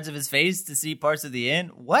on parts of his face to see parts of the inn?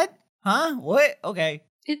 What? Huh? What? Okay.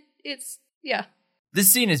 Yeah. This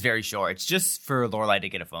scene is very short. It's just for Lorelai to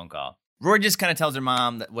get a phone call. Rory just kind of tells her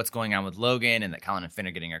mom that what's going on with Logan and that Colin and Finn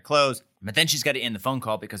are getting her clothes. But then she's got to end the phone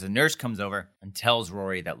call because a nurse comes over and tells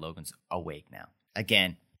Rory that Logan's awake now.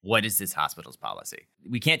 Again, what is this hospital's policy?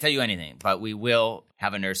 We can't tell you anything, but we will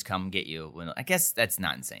have a nurse come get you. I guess that's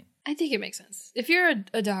not insane. I think it makes sense. If you're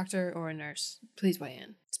a doctor or a nurse, please weigh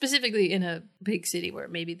in. Specifically in a big city where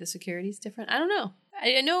maybe the security's different. I don't know.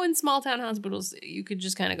 I know in small town hospitals, you could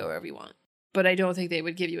just kind of go wherever you want. But I don't think they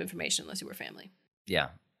would give you information unless you were family. Yeah.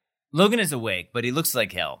 Logan is awake, but he looks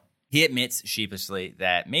like hell. He admits sheepishly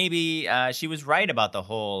that maybe she was right about the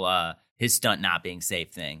whole his stunt not being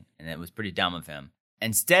safe thing, and it was pretty dumb of him.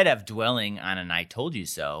 Instead of dwelling on an I told you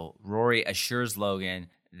so, Rory assures Logan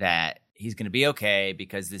that he's going to be okay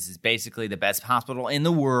because this is basically the best hospital in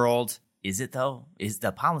the world. Is it, though?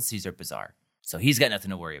 The policies are bizarre. So he's got nothing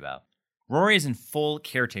to worry about. Rory is in full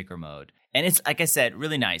caretaker mode. And it's, like I said,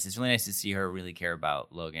 really nice. It's really nice to see her really care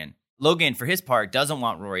about Logan. Logan, for his part, doesn't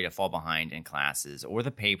want Rory to fall behind in classes or the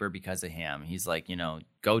paper because of him. He's like,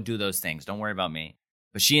 go do those things. Don't worry about me.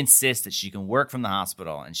 But she insists that she can work from the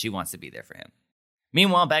hospital and she wants to be there for him.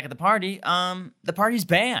 Meanwhile, back at the party, the party's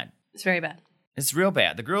bad. It's very bad. It's real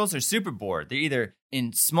bad. The girls are super bored. They're either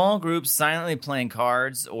in small groups silently playing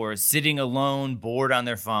cards or sitting alone, bored on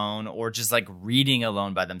their phone, or just like reading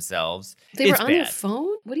alone by themselves. They were on their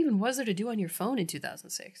phone? What even was there to do on your phone in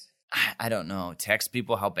 2006? I don't know. Text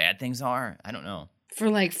people how bad things are? I don't know. For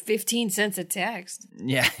like 15 cents a text.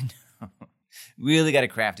 Yeah, no. Really got to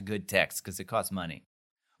craft a good text because it costs money.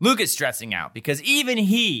 Luke is stressing out because even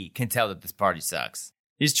he can tell that this party sucks.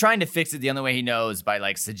 He's trying to fix it the only way he knows by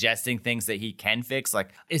like suggesting things that he can fix. Like,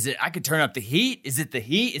 I could turn up the heat? Is it the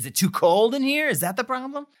heat? Is it too cold in here? Is that the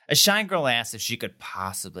problem? A shy girl asks if she could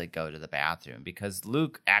possibly go to the bathroom because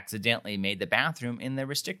Luke accidentally made the bathroom in the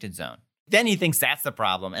restricted zone. Then he thinks that's the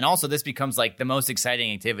problem. And also this becomes like the most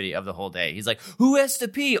exciting activity of the whole day. He's like, who has to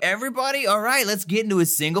pee? Everybody? All right, let's get into a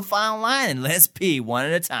single file line and let's pee one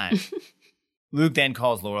at a time. Luke then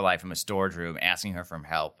calls Lorelai from a storage room, asking her for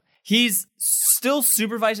help. He's still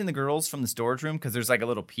supervising the girls from the storage room because there's like a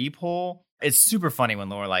little peephole. It's super funny when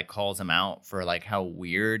Lorelai calls him out for like how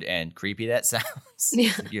weird and creepy that sounds.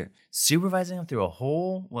 Yeah. You're supervising them through a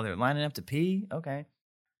hole while they're lining up to pee? Okay.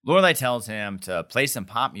 Lorelai tells him to play some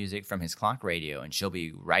pop music from his clock radio and she'll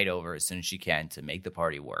be right over as soon as she can to make the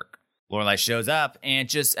party work. Lorelai shows up and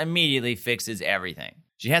just immediately fixes everything.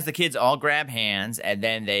 She has the kids all grab hands and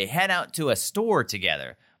then they head out to a store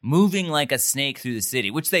together, moving like a snake through the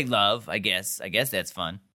city, which they love, I guess. I guess that's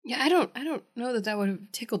fun. Yeah, I don't know that would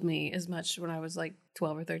have tickled me as much when I was like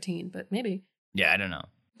 12 or 13, but maybe. Yeah, I don't know.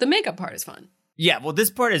 The makeup part is fun. Yeah, well,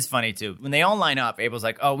 this part is funny, too. When they all line up, April's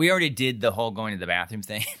like, oh, we already did the whole going to the bathroom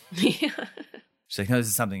thing. Yeah. She's like, no, this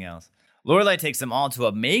is something else. Lorelai takes them all to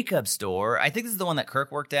a makeup store. I think this is the one that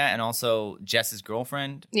Kirk worked at and also Jess's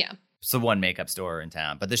girlfriend. Yeah. It's the one makeup store in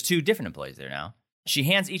town, but there's 2 different employees there now. She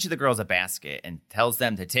hands each of the girls a basket and tells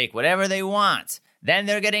them to take whatever they want. Then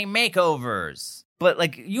they're getting makeovers. But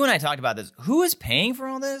like you and I talked about this, who is paying for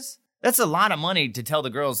all this? That's a lot of money to tell the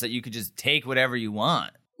girls that you could just take whatever you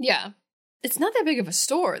want. Yeah. It's not that big of a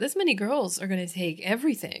store. This many girls are going to take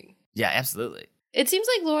everything. Yeah, absolutely. It seems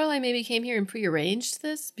like Lorelai maybe came here and prearranged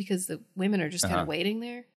this because the women are just kind of waiting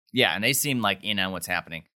there. Yeah, and they seem like in on what's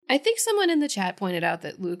happening. I think someone in the chat pointed out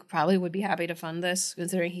that Luke probably would be happy to fund this,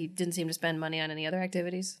 considering he didn't seem to spend money on any other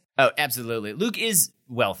activities. Oh, absolutely. Luke is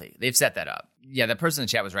wealthy. They've set that up. Yeah, the person in the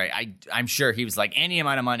chat was right. I'm sure he was like, any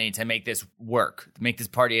amount of money to make this work, to make this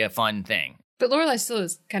party a fun thing. But Lorelai still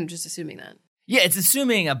is kind of just assuming that. Yeah, it's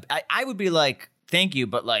assuming, I would be like, thank you,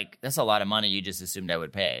 but like, that's a lot of money you just assumed I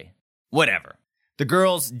would pay. Whatever. The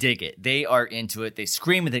girls dig it. They are into it. They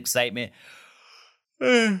scream with excitement.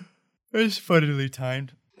 It's funnily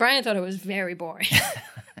timed. Brian thought it was very boring.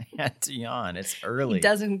 I had to yawn. It's early. He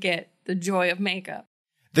doesn't get the joy of makeup.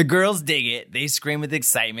 The girls dig it. They scream with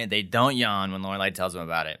excitement. They don't yawn when Lorelai tells them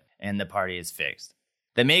about it. And the party is fixed.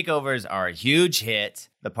 The makeovers are a huge hit.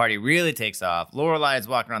 The party really takes off. Lorelai is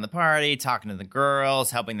walking around the party, talking to the girls,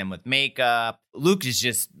 helping them with makeup. Luke is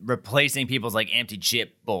just replacing people's like empty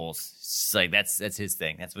chip bowls. It's like that's his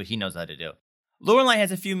thing. That's what he knows how to do. Lorelai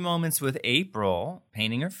has a few moments with April,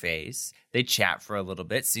 painting her face. They chat for a little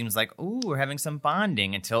bit. Seems like, ooh, we're having some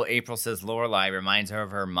bonding until April says Lorelai reminds her of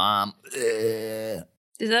her mom. Ugh.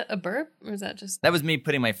 Is that a burp or is that just... That was me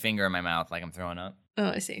putting my finger in my mouth like I'm throwing up. Oh,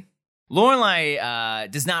 I see. Lorelai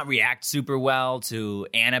does not react super well to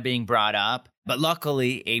Anna being brought up, but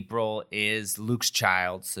luckily April is Luke's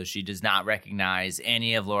child, so she does not recognize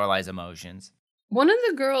any of Lorelai's emotions. One of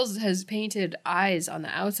the girls has painted eyes on the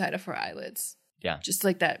outside of her eyelids. Yeah. Just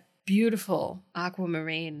like that beautiful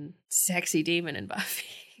aquamarine sexy demon in Buffy.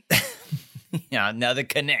 Yeah, another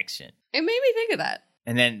connection. It made me think of that.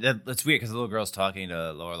 And then that's weird because the little girl's talking to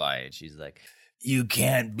Lorelai and she's like, you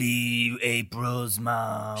can't be April's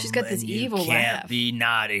mom. She's got this evil laugh. You can't be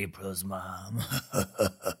not April's mom.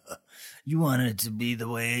 You want it to be the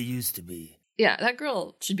way it used to be. Yeah, that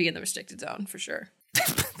girl should be in the restricted zone for sure.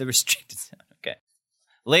 The restricted zone, okay.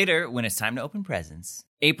 Later, when it's time to open presents,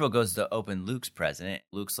 April goes to open Luke's present.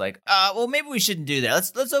 Luke's like, well, maybe we shouldn't do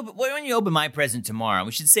that. Let's open. Why don't you open my present tomorrow?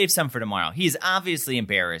 We should save some for tomorrow. He's obviously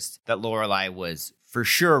embarrassed that Lorelai was for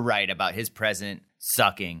sure right about his present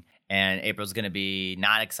sucking, and April's going to be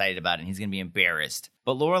not excited about it, and he's going to be embarrassed.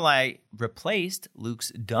 But Lorelai replaced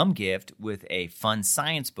Luke's dumb gift with a fun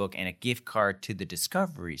science book and a gift card to the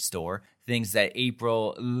Discovery Store, things that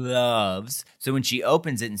April loves. So when she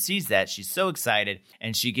opens it and sees that, she's so excited,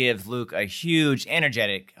 and she gives Luke a huge,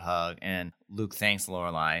 energetic hug, and Luke thanks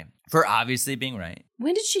Lorelai for obviously being right.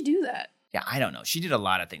 When did she do that? Yeah, I don't know. She did a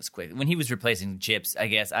lot of things quick. When he was replacing chips, I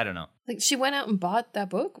guess, I don't know. Like, she went out and bought that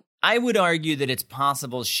book? I would argue that it's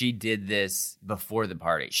possible she did this before the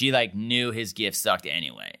party. She, knew his gift sucked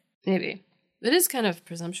anyway. Maybe. It is kind of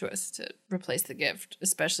presumptuous to replace the gift,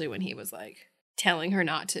 especially when he was, telling her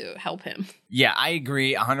not to help him. Yeah, I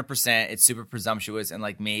agree 100%. It's super presumptuous and,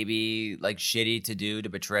 maybe, shitty to do to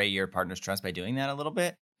betray your partner's trust by doing that a little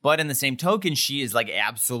bit. But in the same token, she is,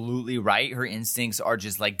 absolutely right. Her instincts are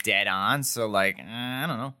just, dead on. So, I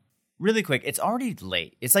don't know. Really quick, it's already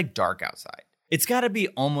late. It's, dark outside. It's got to be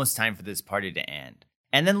almost time for this party to end.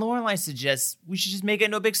 And then Lorelai suggests we should just make it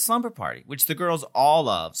into a big slumber party, which the girls all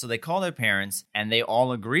love. So they call their parents, and they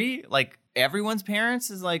all agree. Everyone's parents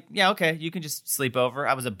is yeah, okay, you can just sleep over.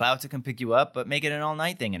 I was about to come pick you up, but make it an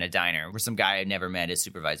all-night thing in a diner where some guy I've never met is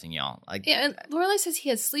supervising y'all. Yeah, and Lorelai says he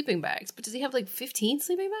has sleeping bags, but does he have 15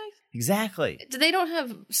 sleeping bags? Exactly. They don't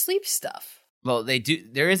have sleep stuff. Well, they do.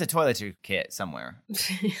 There is a toiletry kit somewhere.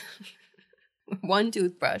 One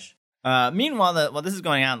toothbrush. Meanwhile, while this is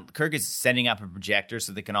going on, Kirk is setting up a projector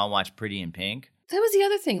so they can all watch Pretty in Pink. That was the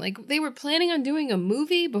other thing. They were planning on doing a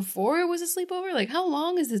movie before it was a sleepover. How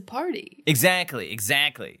long is this party?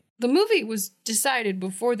 Exactly. The movie was decided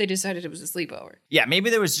before they decided it was a sleepover. Yeah, maybe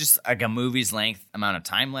there was just a movie's length amount of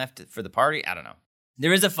time left for the party. I don't know.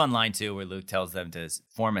 There is a fun line, too, where Luke tells them to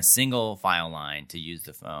form a single file line to use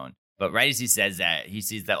the phone. But right as he says that, he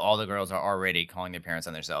sees that all the girls are already calling their parents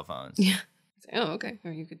on their cell phones. Yeah. Oh, okay.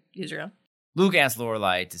 Or you could use your own. Luke asks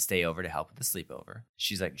Lorelai to stay over to help with the sleepover.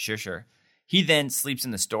 She's like, sure. He then sleeps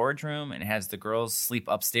in the storage room and has the girls sleep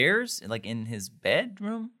upstairs, in his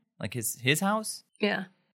bedroom, his house. Yeah.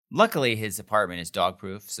 Luckily, his apartment is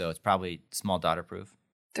dog-proof, so it's probably small daughter-proof.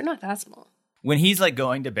 They're not that small. When he's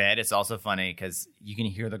going to bed, it's also funny because you can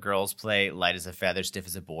hear the girls play Light as a Feather, Stiff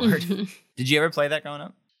as a Board. Did you ever play that growing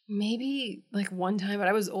up? Maybe one time, but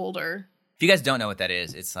I was older. If you guys don't know what that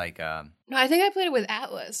is, it's No, I think I played it with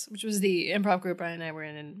Atlas, which was the improv group Brian and I were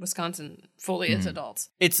in Wisconsin, fully as adults.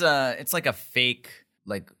 It's like a fake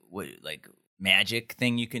magic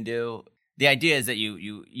thing you can do. The idea is that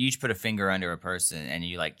you each put a finger under a person and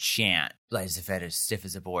you like chant, light as a feather, stiff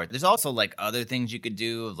as a board. There's also like other things you could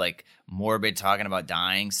do, like morbid talking about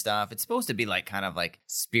dying stuff. It's supposed to be like kind of like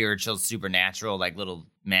spiritual, supernatural, like little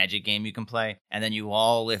magic game you can play. And then you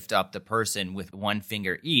all lift up the person with one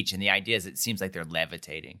finger each. And the idea is it seems like they're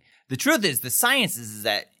levitating. The truth is, the science is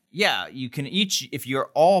that, yeah, you can each, if you're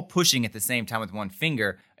all pushing at the same time with one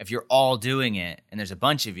finger, if you're all doing it and there's a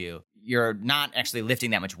bunch of you, you're not actually lifting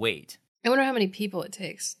that much weight. I wonder how many people it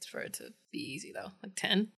takes for it to be easy, though. Like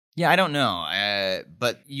 10? Yeah, I don't know.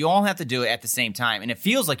 But you all have to do it at the same time. And it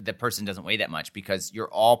feels like the person doesn't weigh that much because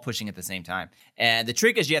you're all pushing at the same time. And the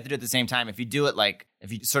trick is you have to do it at the same time. If you do it like,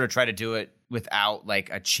 if you sort of try to do it without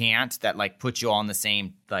like a chant that like puts you all in the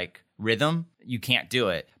same like rhythm, you can't do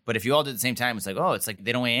it. But if you all do it at the same time, it's like, oh, it's like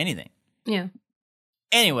they don't weigh anything. Yeah.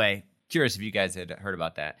 Anyway, curious if you guys had heard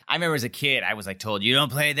about that. I remember as a kid, I was like told, you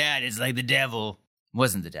don't play that. It's like the devil. It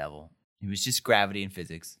wasn't the devil. It was just gravity and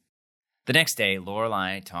physics. The next day,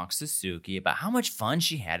 Lorelai talks to Suki about how much fun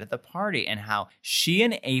she had at the party and how she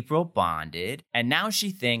and April bonded. And now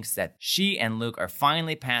she thinks that she and Luke are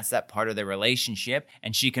finally past that part of their relationship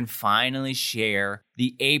and she can finally share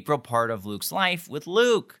the April part of Luke's life with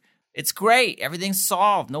Luke. It's great. Everything's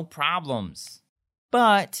solved. No problems.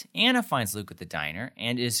 But Anna finds Luke at the diner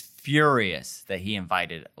and is furious that he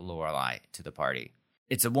invited Lorelai to the party.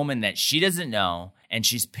 It's a woman that she doesn't know, and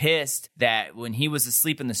she's pissed that when he was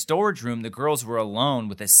asleep in the storage room, the girls were alone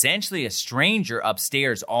with essentially a stranger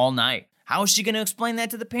upstairs all night. How is she going to explain that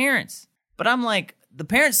to the parents? But I'm like, the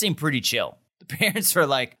parents seem pretty chill. The parents are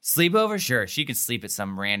like, sleepover? Sure, she can sleep at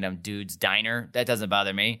some random dude's diner. That doesn't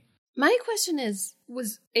bother me. My question is,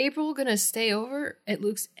 was April going to stay over at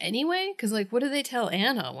Luke's anyway? Because, like, what did they tell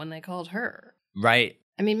Anna when they called her? Right.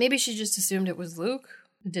 I mean, maybe she just assumed it was Luke.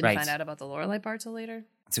 Didn't Right. find out about the Lorelai part till later.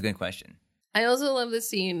 That's a good question. I also love this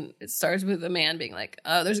scene. It starts with a man being like,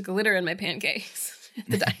 oh, there's glitter in my pancakes at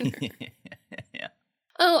the diner. Yeah.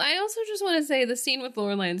 Oh, I also just want to say the scene with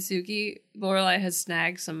Lorelai and Suki. Lorelai has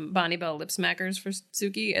snagged some Bonnie Bell lip smackers for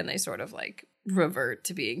Suki, and they sort of like revert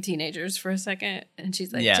to being teenagers for a second. And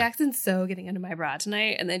she's like, Yeah. Jackson's so getting under my bra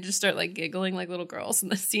tonight. And they just start like giggling like little girls.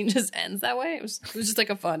 And the scene just ends that way. It was just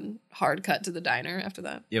like a fun hard cut to the diner after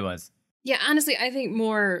that. It was. Yeah, honestly, I think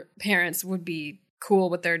more parents would be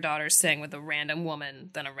cool with their daughters staying with a random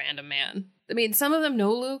woman than a random man. I mean, some of them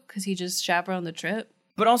know Luke because he just chaperoned the trip.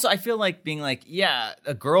 But also, I feel like being like, yeah,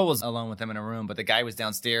 a girl was alone with them in a room, but the guy was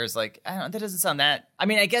downstairs. Like, I don't know, that doesn't sound that. I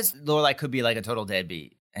mean, I guess Lorelai could be like a total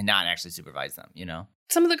deadbeat and not actually supervise them, you know?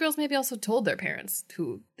 Some of the girls maybe also told their parents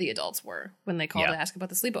who the adults were when they called Yeah. to ask about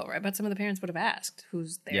the sleepover. I bet some of the parents would have asked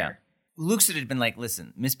who's there. Yeah. Luke should have been like,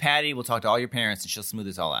 listen, Miss Patty will talk to all your parents and she'll smooth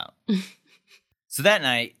this all out. So that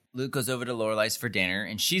night, Luke goes over to Lorelai's for dinner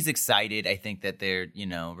and she's excited, I think, that their,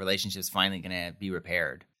 relationship's finally going to be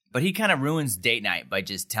repaired. But he kind of ruins date night by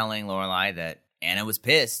just telling Lorelai that Anna was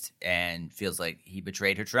pissed and feels like he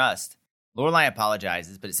betrayed her trust. Lorelai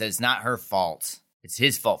apologizes, but it says it's not her fault. It's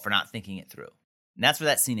his fault for not thinking it through. And that's where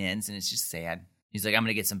that scene ends, and it's just sad. He's like, I'm going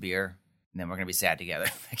to get some beer, and then we're going to be sad together,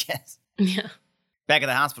 I guess. Yeah. Back at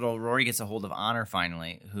the hospital, Rory gets a hold of Honor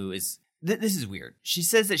finally, who is... this is weird. She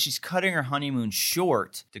says that she's cutting her honeymoon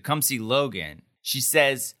short to come see Logan. She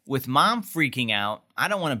says, with Mom freaking out, I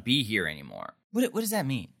don't want to be here anymore. What does that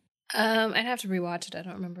mean? I'd have to rewatch it. I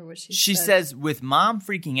don't remember what She says, with Mom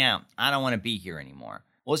freaking out, I don't want to be here anymore.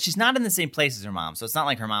 Well, she's not in the same place as her mom, so it's not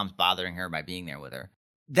like her mom's bothering her by being there with her.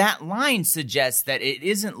 That line suggests that it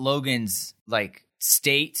isn't Logan's,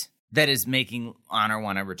 state that is making Honor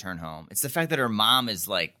want to return home. It's the fact that her mom is,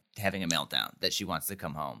 having a meltdown, that she wants to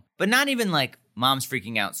come home. But not even, Mom's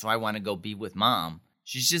freaking out, so I want to go be with Mom.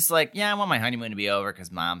 She's just like, yeah, I want my honeymoon to be over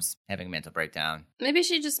because Mom's having a mental breakdown. Maybe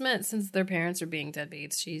she just meant since their parents are being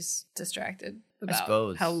deadbeats, she's distracted about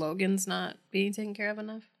suppose. how Logan's not being taken care of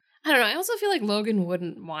enough. I don't know. I also feel like Logan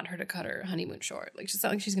wouldn't want her to cut her honeymoon short. It's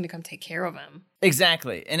not like she's going to come take care of him.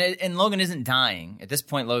 Exactly. And Logan isn't dying. At this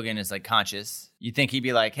point, Logan is, conscious. You'd think he'd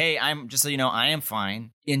be like, hey, just so you know, I am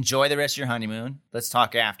fine. Enjoy the rest of your honeymoon. Let's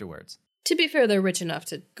talk afterwards. To be fair, they're rich enough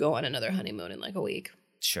to go on another honeymoon in a week.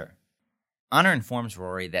 Sure. Honor informs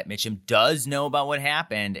Rory that Mitchum does know about what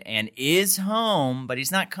happened and is home, but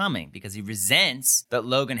he's not coming because he resents that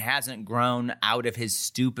Logan hasn't grown out of his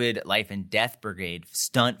stupid life and death brigade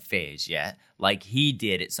stunt phase yet, like he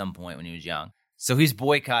did at some point when he was young. So he's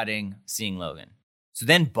boycotting seeing Logan. So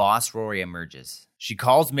then Boss Rory emerges. She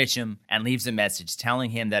calls Mitchum and leaves a message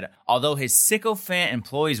telling him that although his sycophant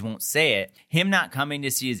employees won't say it, him not coming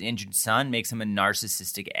to see his injured son makes him a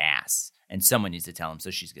narcissistic ass. And someone needs to tell him,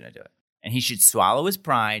 so she's going to do it. And he should swallow his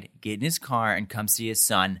pride, get in his car, and come see his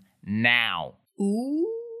son now. Ooh.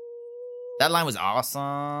 That line was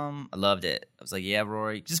awesome. I loved it. I was like, yeah,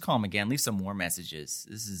 Rory, just call him again. Leave some more messages.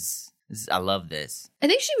 This is I love this. I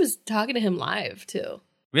think she was talking to him live, too.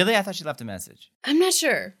 Really? I thought she left a message. I'm not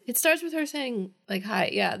sure. It starts with her saying, like, hi,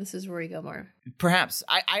 yeah, this is Rory Gilmore. Perhaps.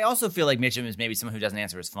 I also feel like Mitchum is maybe someone who doesn't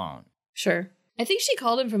answer his phone. Sure. I think she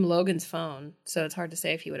called him from Logan's phone, so it's hard to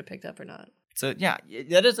say if he would have picked up or not. So, yeah,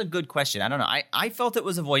 that is a good question. I don't know. I felt it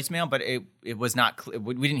was a voicemail, but it was not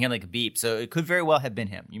we didn't hear like a beep, so it could very well have been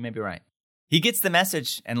him. You may be right. He gets the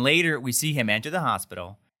message, and later we see him enter the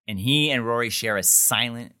hospital, and he and Rory share a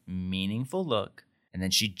silent, meaningful look. And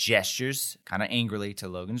then she gestures kind of angrily to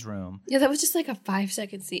Logan's room. Yeah, that was just like a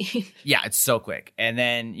 5-second scene. Yeah, it's so quick. And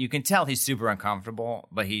then you can tell he's super uncomfortable,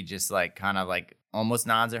 but he just like kind of like almost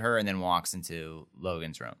nods at her and then walks into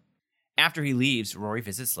Logan's room. After he leaves, Rory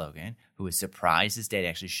visits Logan, who is surprised his dad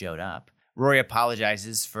actually showed up. Rory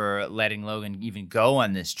apologizes for letting Logan even go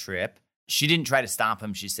on this trip. She didn't try to stop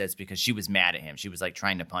him, she says, because she was mad at him. She was like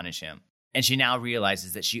trying to punish him. And she now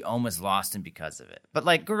realizes that she almost lost him because of it. But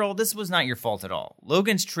like, girl, this was not your fault at all.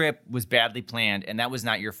 Logan's trip was badly planned, and that was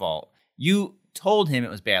not your fault. You told him it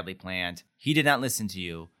was badly planned. He did not listen to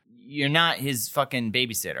you. You're not his fucking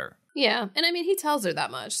babysitter. Yeah, and I mean, he tells her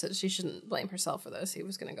that much, that she shouldn't blame herself for this. He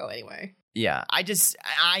was going to go anyway. Yeah, I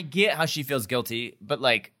get how she feels guilty, but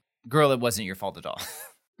like, girl, it wasn't your fault at all.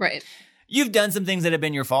 Right. You've done some things that have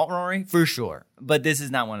been your fault, Rory, for sure. But this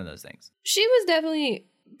is not one of those things. She was definitely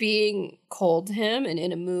being cold to him and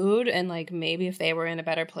in a mood, and like maybe if they were in a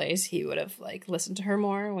better place, he would have like listened to her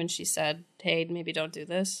more when she said, hey, maybe don't do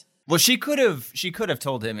this. Well, she could have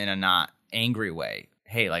told him in a not angry way,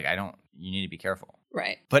 hey, like, you need to be careful.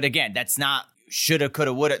 Right. But again, that's not shoulda,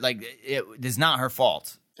 coulda, woulda. Like, it's not her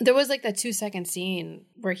fault. There was like that 2-second scene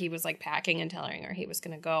where he was like packing and telling her he was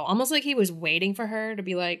going to go. Almost like he was waiting for her to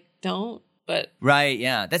be like, don't. But right,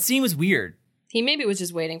 yeah. That scene was weird. He maybe was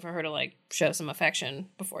just waiting for her to like show some affection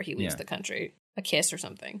before he leaves the country. A kiss or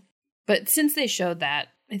something. But since they showed that,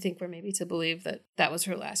 I think we're maybe to believe that that was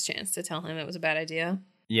her last chance to tell him it was a bad idea.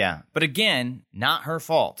 Yeah. But again, not her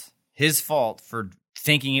fault. His fault for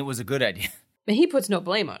thinking it was a good idea. And he puts no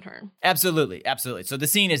blame on her. Absolutely. Absolutely. So the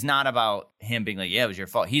scene is not about him being like, yeah, it was your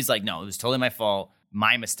fault. He's like, no, it was totally my fault.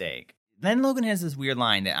 My mistake. Then Logan has this weird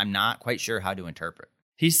line that I'm not quite sure how to interpret.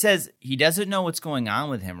 He says he doesn't know what's going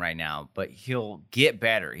on with him right now, but he'll get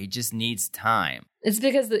better. He just needs time. It's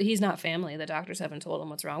because he's not family. The doctors haven't told him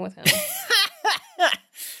what's wrong with him.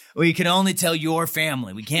 We can only tell your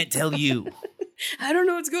family. We can't tell you. I don't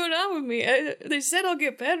know what's going on with me. They said I'll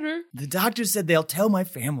get better. The doctors said they'll tell my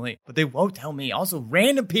family, but they won't tell me. Also,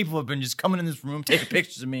 random people have been just coming in this room, taking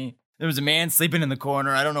pictures of me. There was a man sleeping in the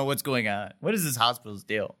corner. I don't know what's going on. What is this hospital's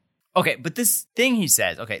deal? Okay, but this thing he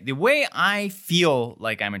says, okay, the way I feel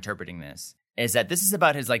like I'm interpreting this is that this is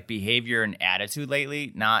about his like behavior and attitude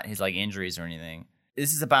lately, not his like injuries or anything.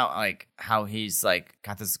 This is about like how he's like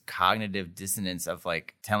got this cognitive dissonance of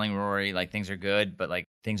like telling Rory like things are good, but like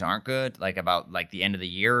things aren't good. Like about like the end of the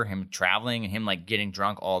year, him traveling and him like getting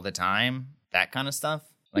drunk all the time, that kind of stuff.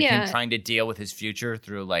 Like him trying to deal with his future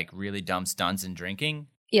through like really dumb stunts and drinking.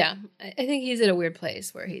 Yeah, I think he's in a weird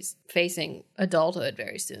place where he's facing adulthood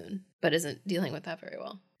very soon, but isn't dealing with that very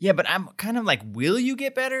well. Yeah, but I'm kind of like, will you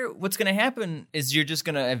get better? What's going to happen is you're just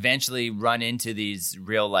going to eventually run into these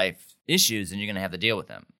real life issues and you're going to have to deal with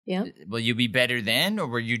them. Yeah. Will you be better then, or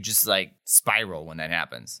will you just like spiral when that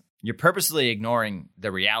happens? You're purposely ignoring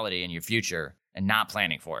the reality in your future and not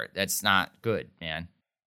planning for it. That's not good, man.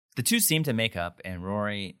 The two seem to make up and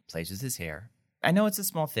Rory plays with his hair. I know it's a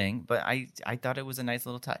small thing, but I thought it was a nice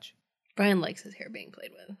little touch. Brian likes his hair being played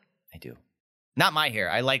with. I do. Not my hair.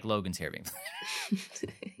 I like Logan's hair being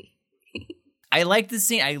played. I like the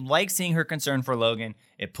scene. I like seeing her concern for Logan.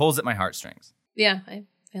 It pulls at my heartstrings. Yeah, I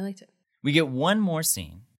liked it. We get one more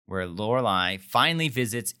scene where Lorelai finally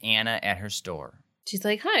visits Anna at her store. She's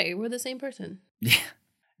like, hi, we're the same person. Yeah.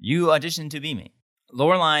 You auditioned to be me.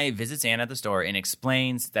 Lorelai visits Anna at the store and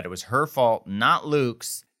explains that it was her fault, not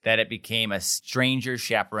Luke's, that it became a stranger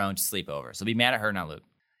chaperoned sleepover. So be mad at her, not Luke.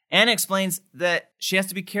 Anna explains that she has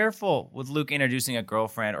to be careful with Luke introducing a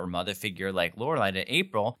girlfriend or mother figure like Lorelai to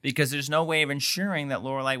April because there's no way of ensuring that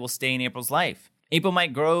Lorelai will stay in April's life. April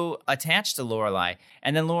might grow attached to Lorelai,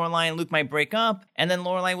 and then Lorelai and Luke might break up, and then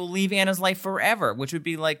Lorelai will leave Anna's life forever, which would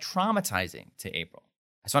be like traumatizing to April.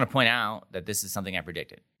 I just want to point out that this is something I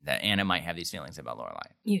predicted, that Anna might have these feelings about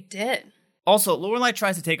Lorelai. You did. Also, Lorelai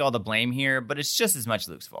tries to take all the blame here, but it's just as much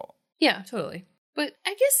Luke's fault. Yeah, totally. But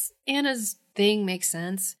I guess Anna's thing makes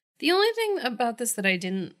sense. The only thing about this that I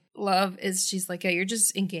didn't love is she's like, yeah, you're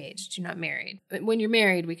just engaged. You're not married. But when you're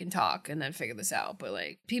married, we can talk and then figure this out. But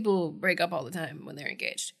like, people break up all the time when they're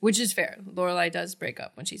engaged, which is fair. Lorelai does break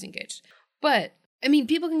up when she's engaged. But, I mean,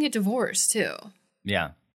 people can get divorced too.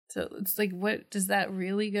 Yeah. So it's like, what, does that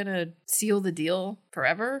really gonna seal the deal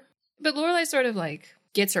forever? But Lorelai sort of like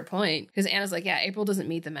gets her point because Anna's like, yeah, April doesn't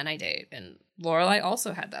meet the men I date. And Lorelai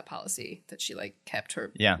also had that policy that she like kept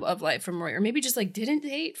her love life from Rory, or maybe just like didn't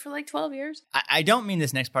date for like 12 years. I don't mean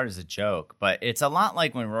this next part as a joke, but it's a lot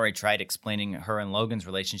like when Rory tried explaining her and Logan's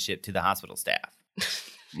relationship to the hospital staff.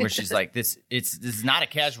 Where she's like, this is not a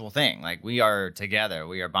casual thing. Like, we are together,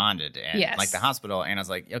 we are bonded. And like the hospital, Anna's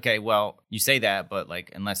like, okay, well, you say that, but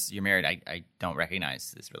like, unless you're married, I don't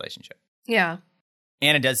recognize this relationship. Yeah.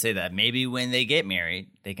 Anna does say that maybe when they get married,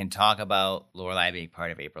 they can talk about Lorelai being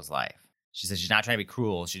part of April's life. She says she's not trying to be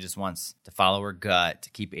cruel. She just wants to follow her gut to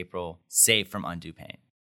keep April safe from undue pain.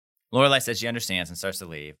 Lorelai says she understands and starts to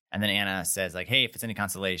leave. And then Anna says, like, hey, if it's any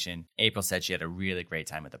consolation, April said she had a really great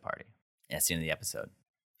time at the party. And that's the end of the episode.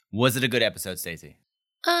 Was it a good episode, Stacey?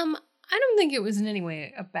 I don't think it was in any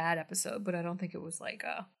way a bad episode, but I don't think it was like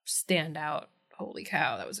a standout, holy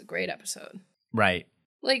cow, that was a great episode. Right.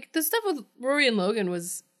 Like, the stuff with Rory and Logan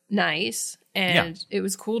was nice, and it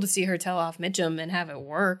was cool to see her tell off Mitchum and have it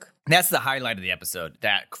work. That's the highlight of the episode,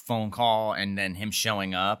 that phone call and then him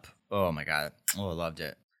showing up. Oh, my God. Oh, I loved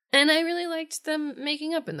it. And I really liked them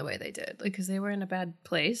making up in the way they did, like, because they were in a bad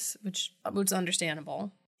place, which was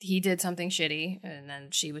understandable. He did something shitty, and then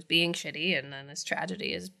she was being shitty, and then this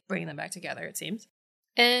tragedy is bringing them back together, it seems.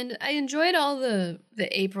 And I enjoyed all the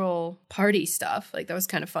April party stuff. Like, that was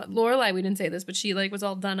kind of fun. Lorelai, we didn't say this, but she, like, was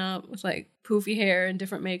all done up with, like, poofy hair and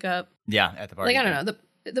different makeup. Yeah, at the party. Like, I don't know.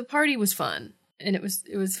 The party was fun, and it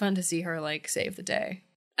was fun to see her, like, save the day.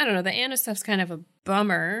 I don't know. The Anna stuff's kind of a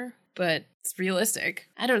bummer, but it's realistic.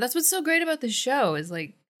 I don't know. That's what's so great about this show is,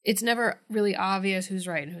 like, it's never really obvious who's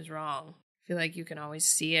right and who's wrong. I feel like you can always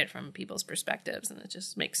see it from people's perspectives, and it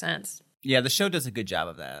just makes sense. Yeah, the show does a good job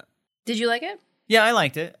of that. Did you like it? Yeah, I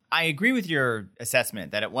liked it. I agree with your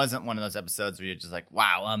assessment that it wasn't one of those episodes where you're just like,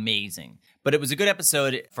 wow, amazing. But it was a good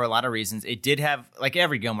episode for a lot of reasons. It did have, like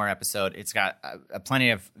every Gilmore episode, it's got plenty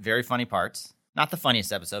of very funny parts. Not the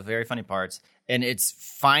funniest episode, very funny parts. And it's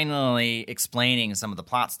finally explaining some of the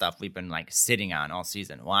plot stuff we've been like sitting on all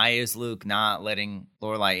season. Why is Luke not letting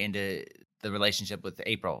Lorelai into the relationship with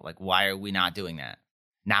April? Like, why are we not doing that?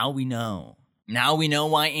 Now we know. Now we know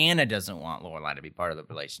why Anna doesn't want Lorelai to be part of the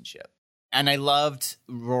relationship. And I loved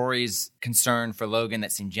Rory's concern for Logan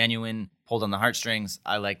that seemed genuine, pulled on the heartstrings.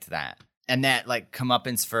 I liked that. And that, like,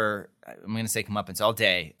 comeuppance for, I'm going to say comeuppance all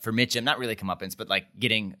day, for Mitchum, not really comeuppance, but, like,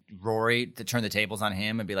 getting Rory to turn the tables on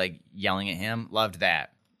him and be, like, yelling at him. Loved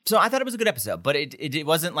that. So I thought it was a good episode, but it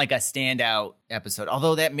wasn't, like, a standout episode.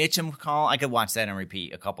 Although that Mitchum call, I could watch that and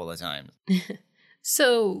repeat a couple of times.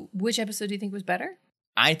 So which episode do you think was better?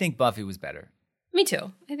 I think Buffy was better. Me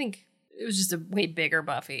too. I think it was just a way bigger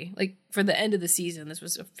Buffy. Like, for the end of the season, this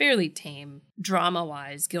was a fairly tame,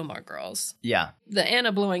 drama-wise Gilmore Girls. Yeah. The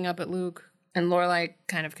Anna blowing up at Luke and Lorelai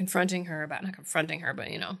kind of confronting her about, not confronting her,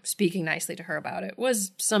 but, you know, speaking nicely to her about it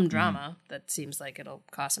was some drama that seems like it'll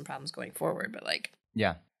cause some problems going forward. But, like,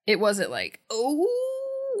 yeah, it wasn't like, oh,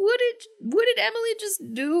 what did Emily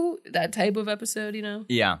just do? That type of episode, you know?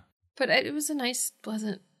 Yeah. But it was a nice,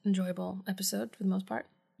 pleasant, enjoyable episode for the most part.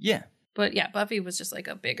 Yeah. But yeah, Buffy was just like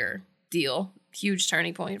a bigger deal, huge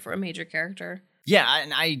turning point for a major character. Yeah,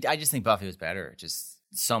 and I just think Buffy was better. Just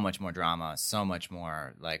so much more drama, so much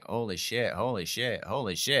more like, holy shit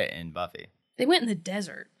in Buffy. They went in the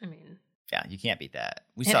desert. I mean, yeah, you can't beat that.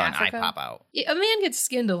 We in saw Africa? an eye pop out. Yeah, a man gets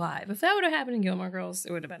skinned alive. If that would have happened in Gilmore Girls,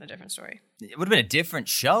 it would have been a different story. It would have been a different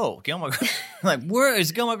show. Gilmore Girls, like, where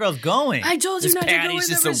is Gilmore Girls going? I told you This not to go in Patty's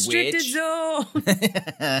the just a restricted witch.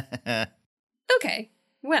 zone. Okay,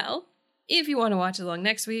 well, if you want to watch along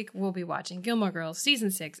next week, we'll be watching Gilmore Girls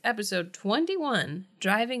Season 6, Episode 21,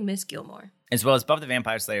 Driving Miss Gilmore. As well as Buffy the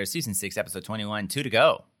Vampire Slayer Season 6, Episode 21, 2 to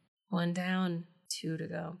go. 1 down, 2 to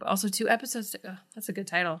go. But also 2 episodes to go. That's a good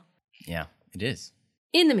title. Yeah, it is.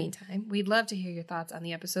 In the meantime, we'd love to hear your thoughts on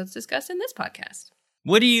the episodes discussed in this podcast.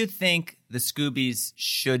 What do you think the Scoobies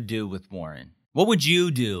should do with Warren? What would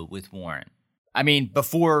you do with Warren? I mean,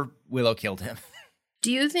 before Willow killed him.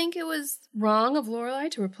 Do you think it was wrong of Lorelai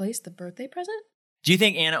to replace the birthday present? Do you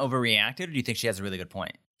think Anna overreacted, or do you think she has a really good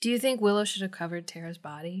point? Do you think Willow should have covered Tara's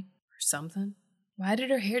body or something? Why did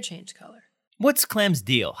her hair change color? What's Clem's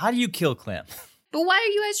deal? How do you kill Clem? But why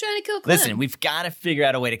are you guys trying to kill Clem? Listen, we've got to figure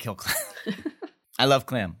out a way to kill Clem. I love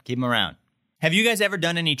Clem. Keep him around. Have you guys ever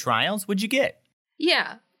done any trials? What'd you get?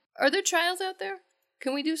 Yeah. Are there trials out there?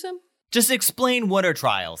 Can we do some? Just explain what are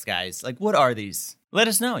trials, guys. Like, what are these? Let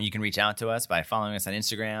us know. You can reach out to us by following us on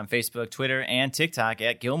Instagram, Facebook, Twitter, and TikTok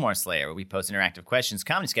at Gilmore Slayer, where we post interactive questions,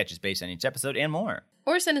 comedy sketches based on each episode, and more.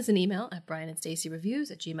 Or send us an email at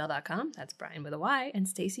brianandstacyreviews@gmail.com. That's Brian with a Y and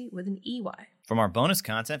Stacy with an EY. For more bonus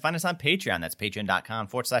content, find us on Patreon. That's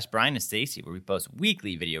patreon.com/Brian and Stacy, where we post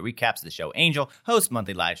weekly video recaps of the show Angel, host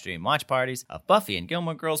monthly live stream watch parties of Buffy and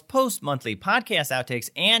Gilmore Girls, post monthly podcast outtakes,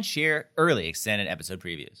 and share early extended episode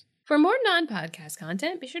previews. For more non-podcast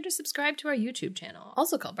content, be sure to subscribe to our YouTube channel,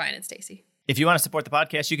 also called Brian and Stacy. If you want to support the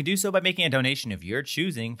podcast, you can do so by making a donation of your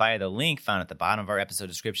choosing via the link found at the bottom of our episode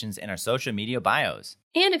descriptions and our social media bios.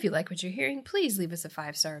 And if you like what you're hearing, please leave us a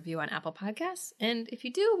 5-star review on Apple Podcasts. And if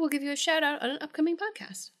you do, we'll give you a shout out on an upcoming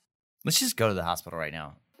podcast. Let's just go to the hospital right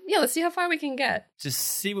now. Yeah, let's see how far we can get. Just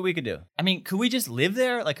see what we could do. I mean, could we just live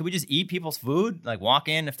there? Like, could we just eat people's food? Like, walk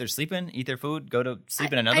in if they're sleeping, eat their food, go to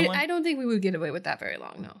sleep in another one? I don't think we would get away with that very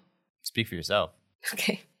long, no. Speak for yourself.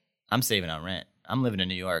 Okay. I'm saving on rent. I'm living in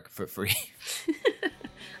New York for free.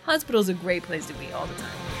 Hospital's a great place to be all the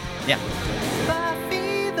time. Yeah.